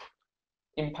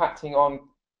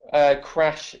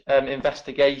crash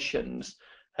investigations,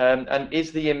 and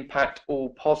is the impact all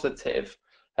positive?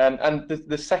 And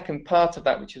the second part of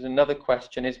that, which is another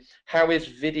question, is how is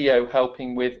video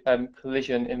helping with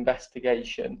collision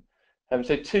investigation?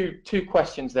 So two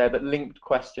questions there, but linked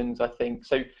questions, I think.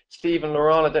 So Steve and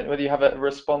Laurent, I don't know whether you have a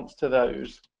response to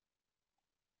those.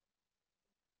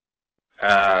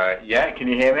 Yeah, can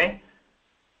you hear me?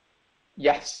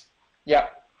 Yes. Yeah.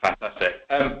 Fantastic.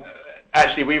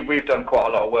 Actually, we've done quite a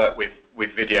lot of work with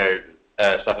video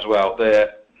stuff as well.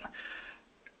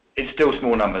 It's still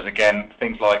small numbers. Again,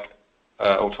 things like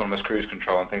autonomous cruise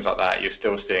control and things like that. You're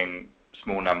still seeing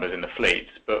small numbers in the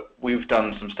fleets. But we've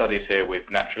done some studies here with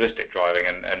naturalistic driving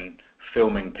and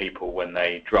filming people when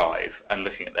they drive and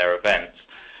looking at their events.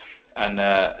 And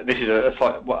this is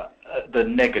the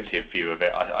negative view of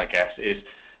it, I guess, is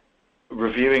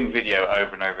reviewing video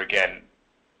over and over again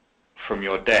from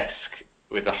your desk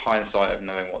with the hindsight of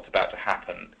knowing what's about to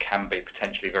happen can be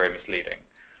potentially very misleading.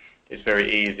 It's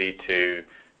very easy to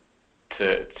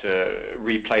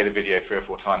replay the video 3 or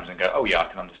 4 times and go, oh yeah, I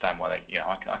can understand why they,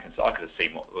 I could have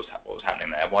seen what was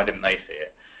happening there. Why didn't they see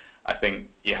it? I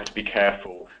think you have to be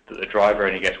careful that the driver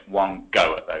only gets one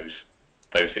go at those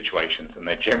situations, and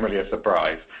they're generally a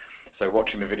surprise. So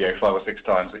watching the video 5 or 6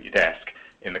 times at your desk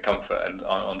in the comfort and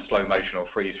on slow motion or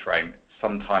freeze frame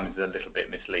sometimes is a little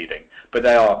bit misleading. But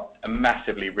they are a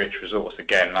massively rich resource,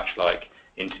 again, much like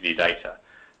interview data.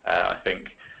 I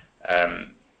think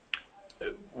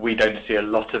we don't see a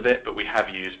lot of it, but we have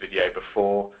used video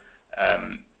before.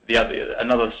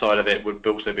 Another side of it would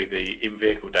also be the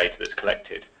in-vehicle data that's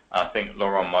collected. I think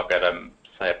Laurent might be able to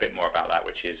say a bit more about that,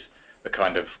 which is the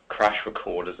kind of crash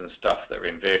recorders and stuff that are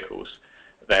in vehicles.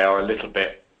 They are a little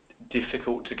bit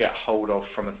difficult to get hold of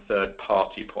from a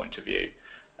third-party point of view.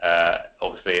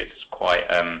 Obviously, it's quite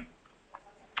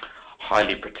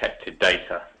highly protected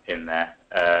data in there.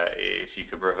 If you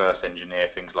could reverse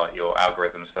engineer things like your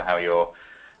algorithms for how your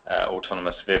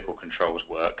autonomous vehicle controls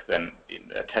work, then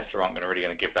Tesla aren't really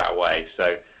going to give that away.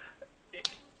 So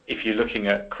if you're looking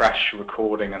at crash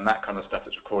recording and that kind of stuff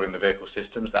that's recording the vehicle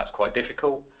systems, that's quite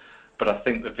difficult. But I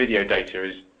think the video data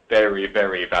is very,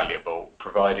 very valuable,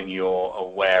 providing you're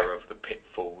aware of the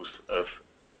pitfalls of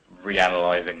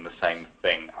reanalyzing the same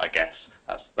thing, I guess.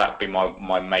 That'd be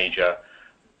my major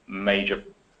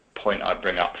point I'd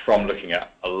bring up from looking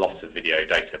at a lot of video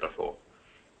data before.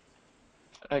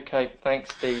 Okay,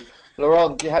 thanks, Steve.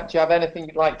 Laurent, do you have anything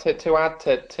you'd like to add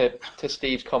to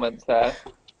Steve's comments there?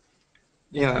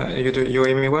 Yeah, you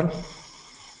hear me well?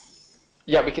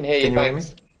 Yeah, we can hear you. Can you hear me?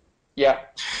 Yeah.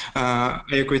 I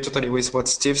agree totally with what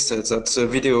Steve said, that the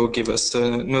video gives us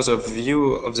another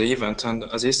view of the event. And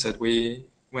as he said,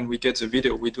 when we get the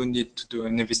video, we do need to do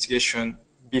an investigation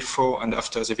before and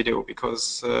after the video,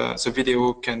 because the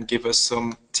video can give us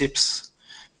some tips,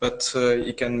 but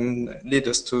it can lead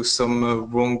us to some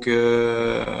wrong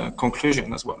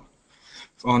conclusion as well.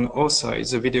 On our side,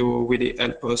 the video really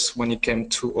helped us when it came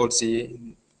to all the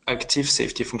active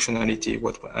safety functionality,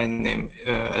 what I name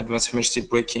advanced emergency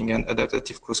braking and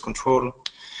adaptive cruise control.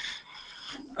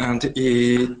 And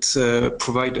it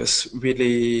provides us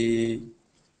really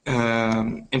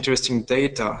interesting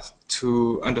data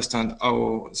to understand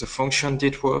how the function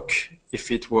did work, if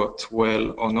it worked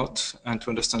well or not, and to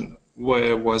understand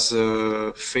where was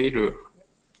a failure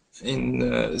in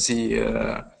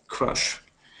the crash.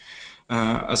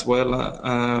 As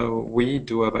well, we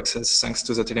do have access, thanks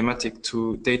to the telematic,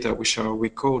 to data which are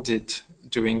recorded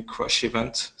during crash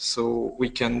event, so we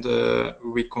can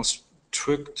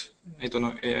reconstruct,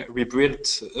 rebuild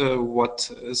what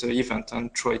the event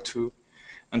and try to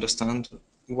understand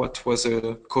what was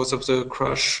the cause of the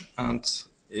crash and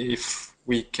if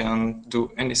we can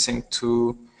do anything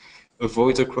to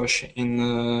avoid the crash in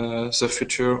the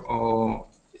future, or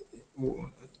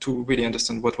to really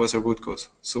understand what was the root cause.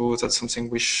 So that's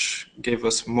something which gave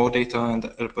us more data and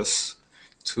help us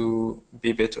to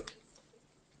be better.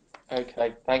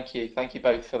 Okay, thank you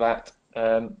both for that.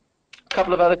 A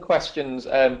couple of other questions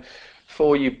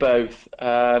for you both.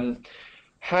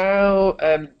 How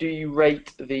do you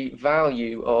rate the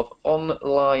value of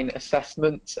online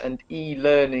assessments and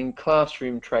e-learning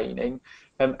classroom training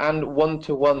and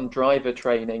one-to-one driver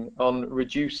training on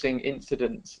reducing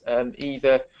incidents,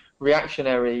 either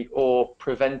reactionary or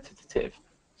preventative?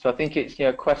 So I think it's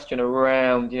a question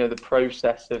around the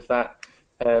process of that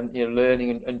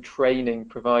learning and training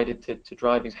provided to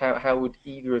drivers. How would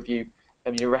either of you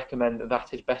recommend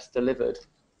that is best delivered?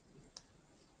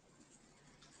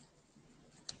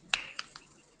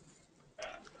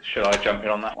 Should I jump in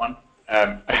on that one?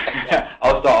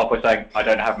 I'll start off by saying I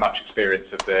don't have much experience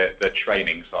of the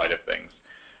training side of things.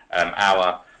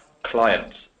 Our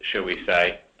clients, shall we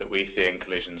say, that we see in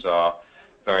collisions are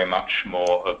very much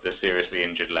more of the seriously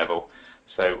injured level.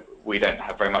 So we don't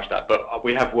have very much of that. But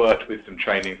we have worked with some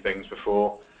training things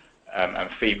before and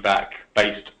feedback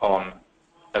based on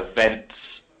events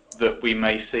that we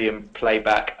may see in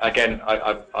playback. Again,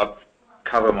 I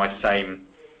cover the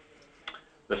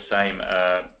same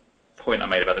point I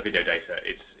made about the video data.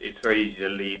 It's very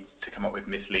easy to come up with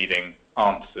misleading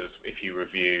answers if you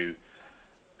review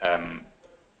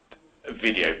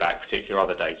video back, particularly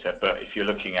other data. But if you're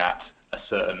looking at a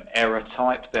certain error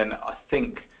type, then I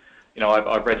think,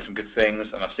 I've read some good things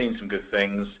and I've seen some good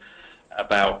things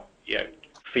about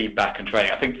feedback and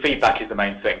training. I think feedback is the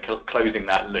main thing, closing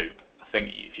that loop. I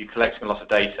think if you're collecting a lot of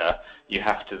data, you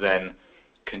have to then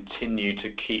continue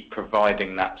to keep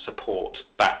providing that support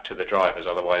back to the drivers.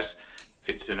 Otherwise,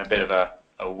 if it's in a bit of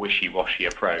a wishy-washy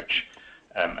approach,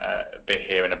 a bit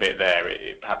here and a bit there,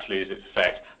 it perhaps loses its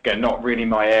effect. Again, not really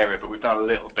my area, but we've done a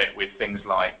little bit with things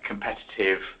like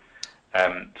competitive,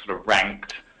 sort of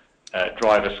ranked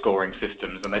driver scoring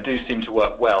systems, and they do seem to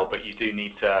work well, but you do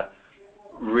need to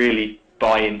really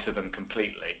buy into them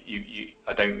completely.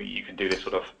 I don't think you can do this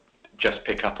sort of just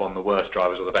pick up on the worst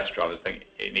drivers or the best drivers. I think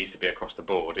it needs to be across the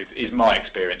board. Is my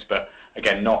experience, but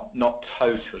again, not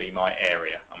totally my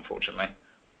area, unfortunately.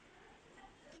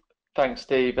 Thanks,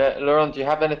 Steve. Laurent, do you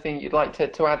have anything you'd like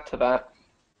to add to that?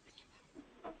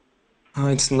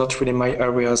 It's not really my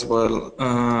area as well.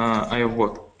 I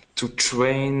work to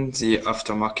train the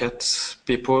aftermarket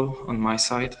people on my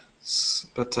side,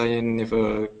 but I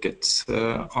never get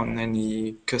on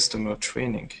any customer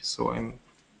training, so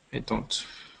I don't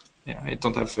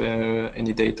have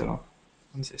any data on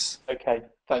this. Okay,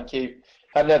 thank you.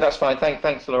 No, that's fine.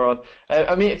 Thanks, Laurent.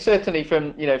 I mean, certainly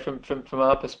from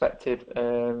our perspective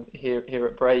here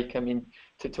at Break. I mean,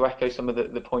 to echo some of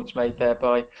the points made there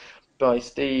by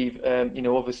Steve.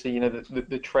 Obviously,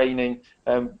 the training,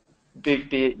 be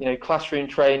it classroom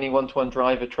training, one-to-one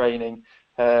driver training,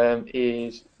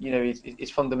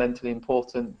 is fundamentally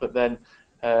important. But then,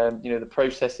 the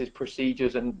processes,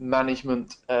 procedures, and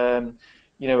management,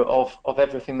 of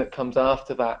everything that comes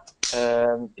after that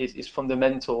is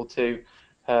fundamental to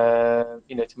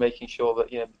making sure that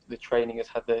the training has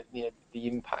had the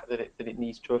impact that it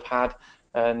needs to have had,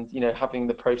 and having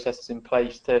the processes in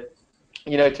place to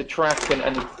track and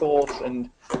enforce and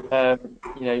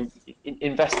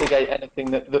investigate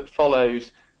anything that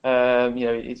follows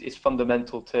is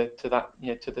fundamental to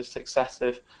that to the success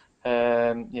of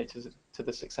to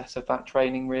the success of that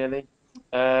training, really.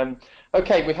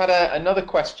 Okay, we've had another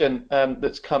question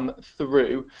that's come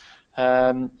through.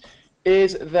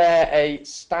 Is there a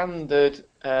standard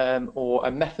or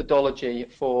a methodology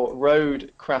for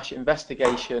road crash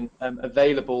investigation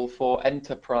available for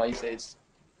enterprises?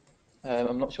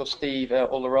 I'm not sure, Steve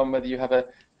or Laurent, whether you have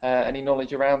any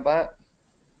knowledge around that.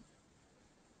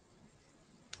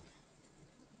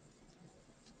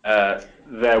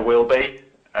 There will be.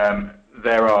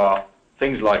 There are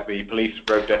things like the Police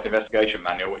Road Death Investigation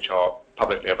Manual, which are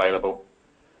publicly available.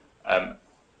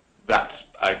 That's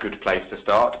a good place to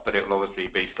start, but it will obviously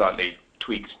be slightly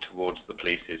tweaked towards the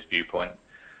police's viewpoint.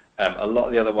 A lot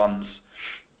of the other ones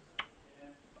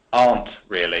aren't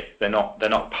really. They're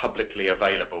not publicly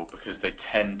available because they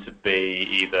tend to be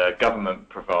either government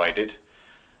provided,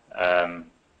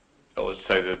 or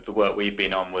so the work we've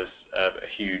been on was a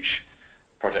huge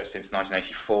project since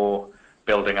 1984,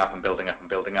 building up and building up and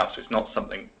building up. So it's not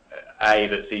something A,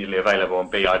 that's easily available,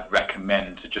 and B, I'd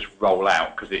recommend to just roll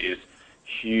out, because it is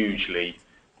hugely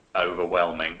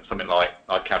overwhelming. Something like,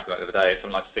 I calculated the other day,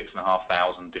 something like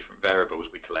 6,500 different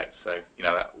variables we collect. So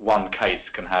one case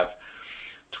can have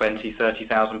 20,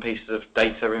 30,000 pieces of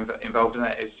data involved in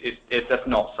it. That's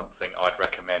not something I'd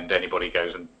recommend anybody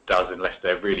goes and does unless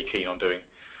they're really keen on doing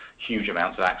huge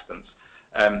amounts of accidents.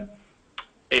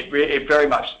 It very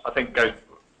much, I think, goes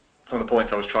from the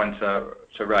point I was trying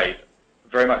to raise,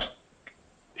 very much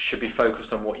should be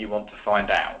focused on what you want to find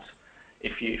out.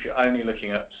 If you're only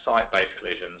looking at site-based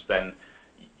collisions, then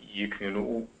you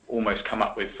can almost come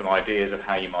up with some ideas of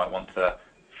how you might want to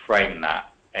frame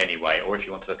that anyway. Or if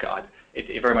you want to look at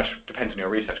it very much depends on your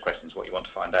research questions, what you want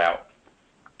to find out.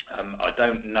 I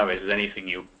don't know if there's anything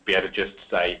you'll be able to just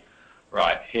say,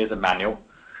 right, here's a manual,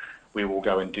 we will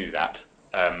go and do that.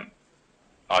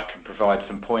 I can provide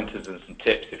some pointers and some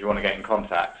tips if you want to get in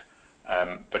contact,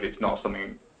 but it's not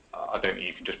something I don't think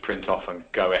you can just print off and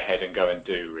go ahead and go and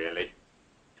do, really.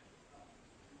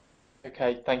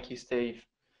 Okay, thank you, Steve.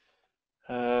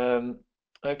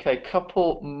 Okay,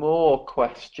 couple more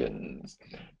questions.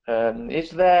 Is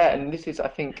there, and this is, I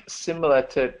think, similar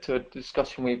to a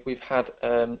discussion we've had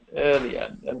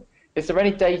earlier, is there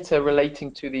any data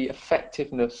relating to the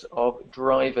effectiveness of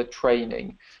driver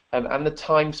training and the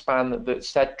time span that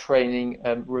said training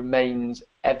remains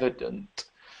evident?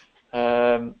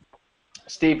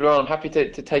 Steve, Laurent, I'm happy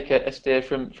to take a steer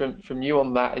from you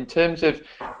on that. In terms of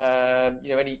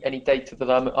any data that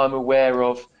I'm aware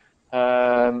of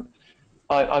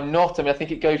I'm not. I mean, I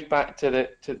think it goes back to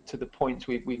the points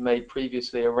we've made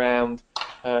previously around,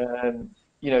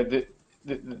 you know,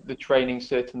 the training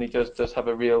certainly does have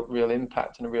a real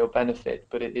impact and a real benefit,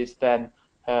 but it is then,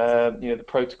 you know, the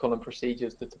protocol and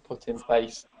procedures that are put in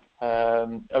place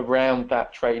around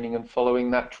that training and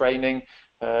following that training.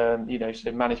 You know,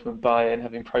 so management buy-in,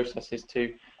 having processes to,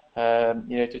 you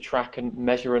know, to track and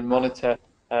measure and monitor,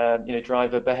 you know,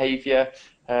 driver behaviour,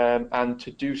 and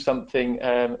to do something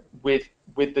with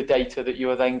the data that you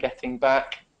are then getting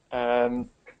back.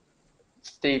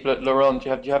 Steve, Laurent, do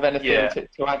you have anything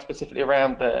to add specifically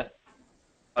around there?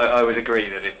 I would agree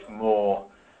that it's more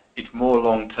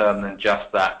long term than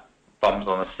just that bums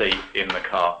on a seat in the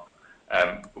car.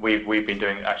 We've been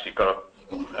doing, actually got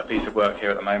a piece of work here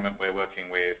at the moment. We're working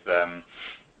with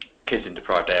kids in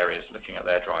deprived areas, looking at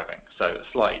their driving, so a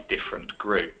slightly different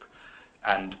group.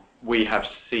 And we have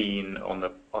seen on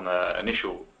the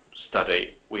initial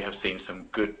study, we have seen some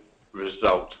good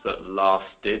results that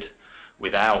lasted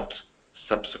without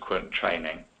subsequent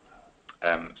training.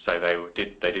 So they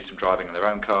did some driving in their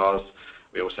own cars.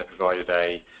 We also provided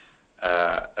a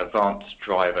advanced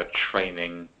driver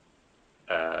training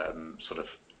sort of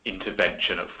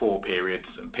intervention at 4 periods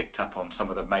and picked up on some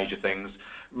of the major things,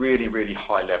 really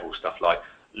high level stuff like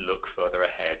look further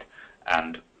ahead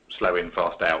and slow in,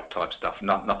 fast out type stuff.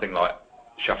 Nothing like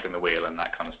shuffling the wheel and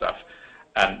that kind of stuff.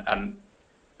 And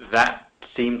that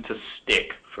seemed to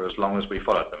stick for as long as we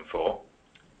followed them for.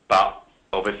 But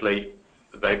obviously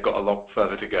they've got a lot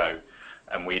further to go,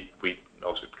 and we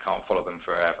obviously can't follow them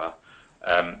forever.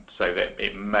 So that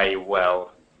it may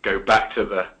well go back to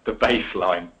the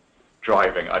baseline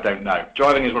driving. I don't know.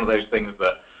 Driving is one of those things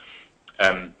that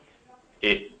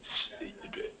it's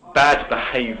bad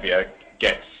behaviour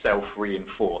gets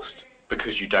self-reinforced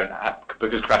because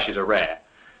because crashes are rare.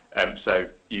 So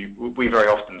we very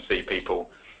often see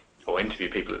people or interview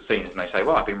people at scenes, and they say,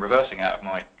 "Well, I've been reversing out of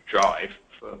my drive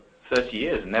for 30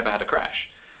 years and never had a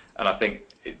crash." And I think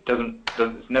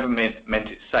it's never meant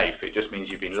it's safe. It just means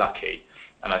you've been lucky.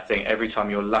 And I think every time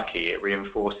you're lucky, it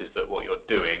reinforces that what you're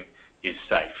doing is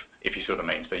safe, if you see what I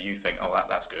mean. So you think, "Oh,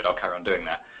 that's good, I'll carry on doing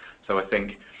that." So I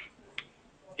think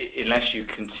unless you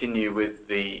continue with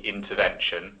the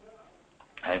intervention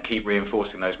and keep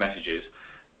reinforcing those messages,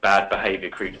 bad behaviour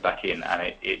creeps back in,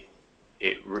 and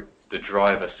the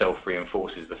driver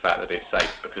self-reinforces the fact that it's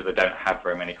safe because they don't have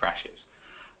very many crashes.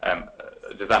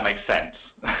 Does that make sense?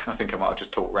 I think I might have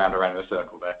just talked round around in a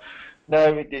circle there.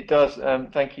 No, it does.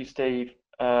 Thank you, Steve.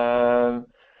 And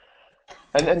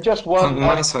just one on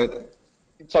my side.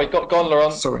 Sorry, go on,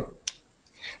 Laurent. Sorry.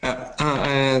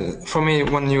 For me,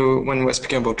 when we were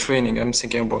speaking about training, I'm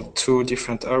thinking about 2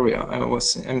 different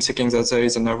areas. I'm thinking that there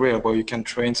is an area where you can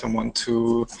train someone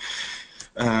to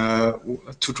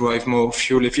drive more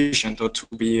fuel efficient or to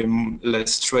be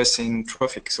less stress in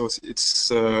traffic. So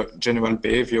it's general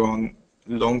behavior on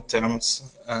long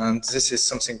terms, and this is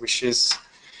something which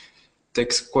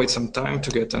takes quite some time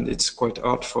to get, and it's quite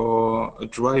hard for a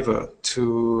driver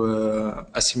to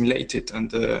assimilate it.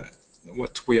 And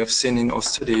what we have seen in our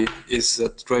study is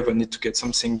that driver need to get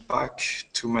something back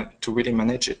to really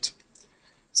manage it.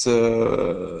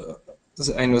 So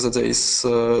I know that there is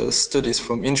studies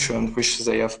from insurance which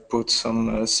they have put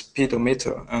some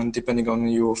speedometer, and depending on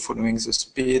you following the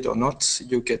speed or not,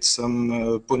 you get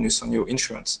some bonus on your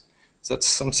insurance. That's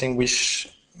something which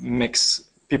makes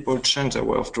people change their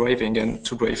way of driving and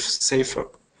to drive safer.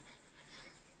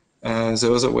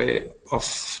 The other way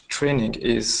of training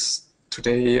is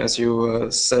today, as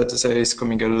you said, there is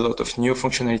coming a lot of new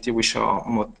functionality which are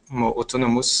more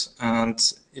autonomous,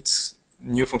 and it's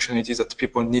new functionalities that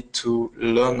people need to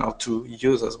learn how to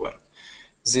use as well.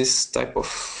 This type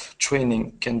of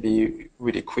training can be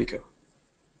really quicker.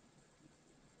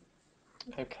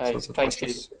 Okay, so thank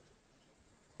you.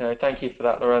 No, thank you for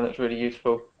that, Laurent. That's really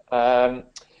useful.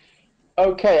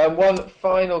 Okay, and one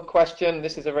final question.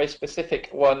 This is a very specific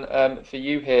one for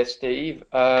you here, Steve.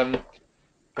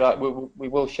 But we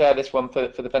will share this one for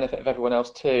the benefit of everyone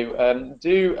else too.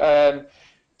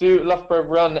 Do Loughborough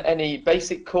run any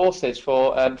basic courses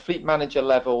for fleet manager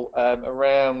level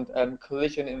around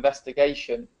collision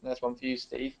investigation? That's one for you,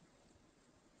 Steve.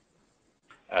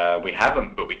 We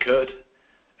haven't, but we could.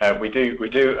 We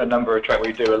do a number of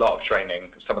we do a lot of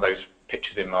training. Some of those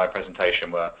pictures in my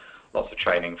presentation were lots of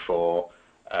training for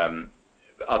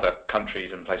other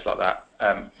countries and places like that.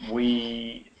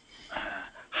 We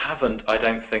haven't, I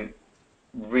don't think,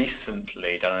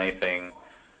 recently done anything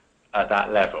at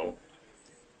that level,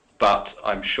 but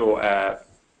I'm sure our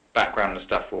background and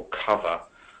stuff will cover.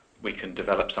 We can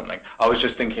develop something. I was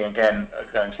just thinking again,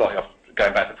 going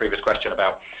back to the previous question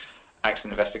about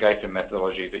accident investigation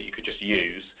methodology that you could just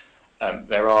use.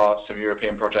 There are some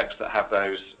European projects that have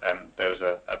those. There was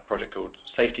a project called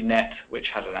Safety Net, which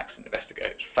had an accident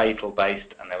investigation, fatal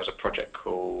based, and there was a project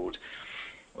called,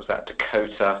 was that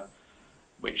Dakota,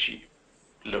 which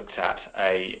looked at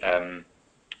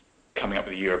coming up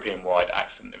with a European-wide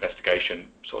accident investigation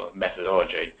sort of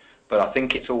methodology. But I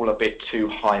think it's all a bit too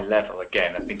high level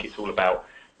again. I think it's all about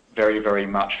very, very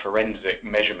much forensic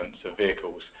measurements of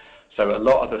vehicles. So a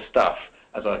lot of the stuff,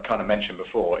 as I kind of mentioned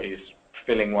before, is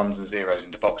filling ones and zeros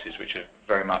into boxes, which are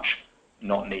very much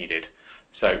not needed.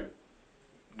 So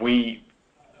we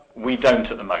don't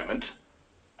at the moment,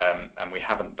 and we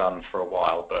haven't done for a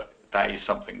while, but that is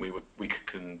something we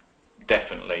can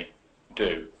definitely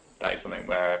do. That is something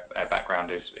where our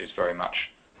background is very much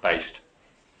based.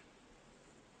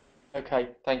 Okay,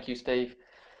 thank you, Steve.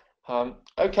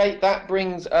 Okay, that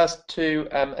brings us to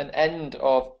an end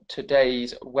of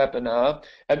today's webinar.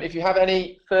 If you have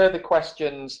any further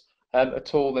questions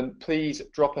at all, then please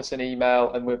drop us an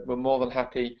email, and we're more than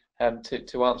happy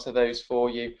to answer those for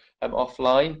you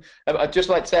offline. I'd just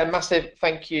like to say a massive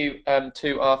thank you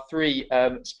to our three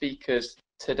speakers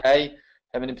today,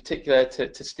 and in particular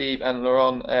to Steve and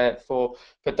Laurent for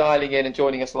dialing in and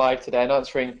joining us live today and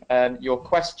answering your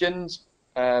questions.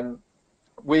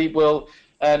 We will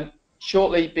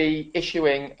shortly be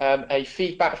issuing a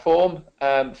feedback form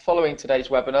following today's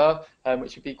webinar,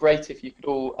 which would be great if you could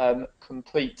all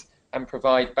complete and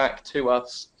provide back to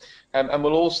us. And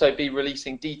we'll also be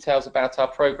releasing details about our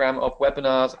programme of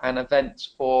webinars and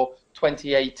events for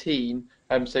 2018,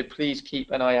 so please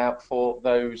keep an eye out for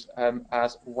those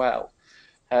as well.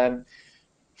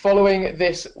 Following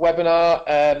this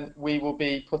webinar, we will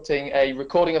be putting a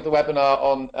recording of the webinar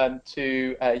on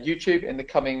to YouTube in the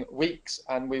coming weeks,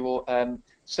 and we will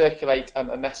circulate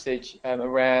a message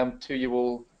around to you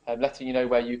all, letting you know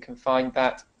where you can find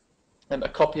that. A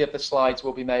copy of the slides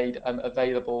will be made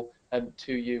available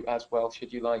to you as well,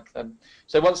 should you like them.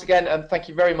 So once again, thank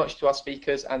you very much to our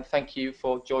speakers, and thank you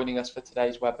for joining us for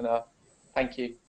today's webinar. Thank you.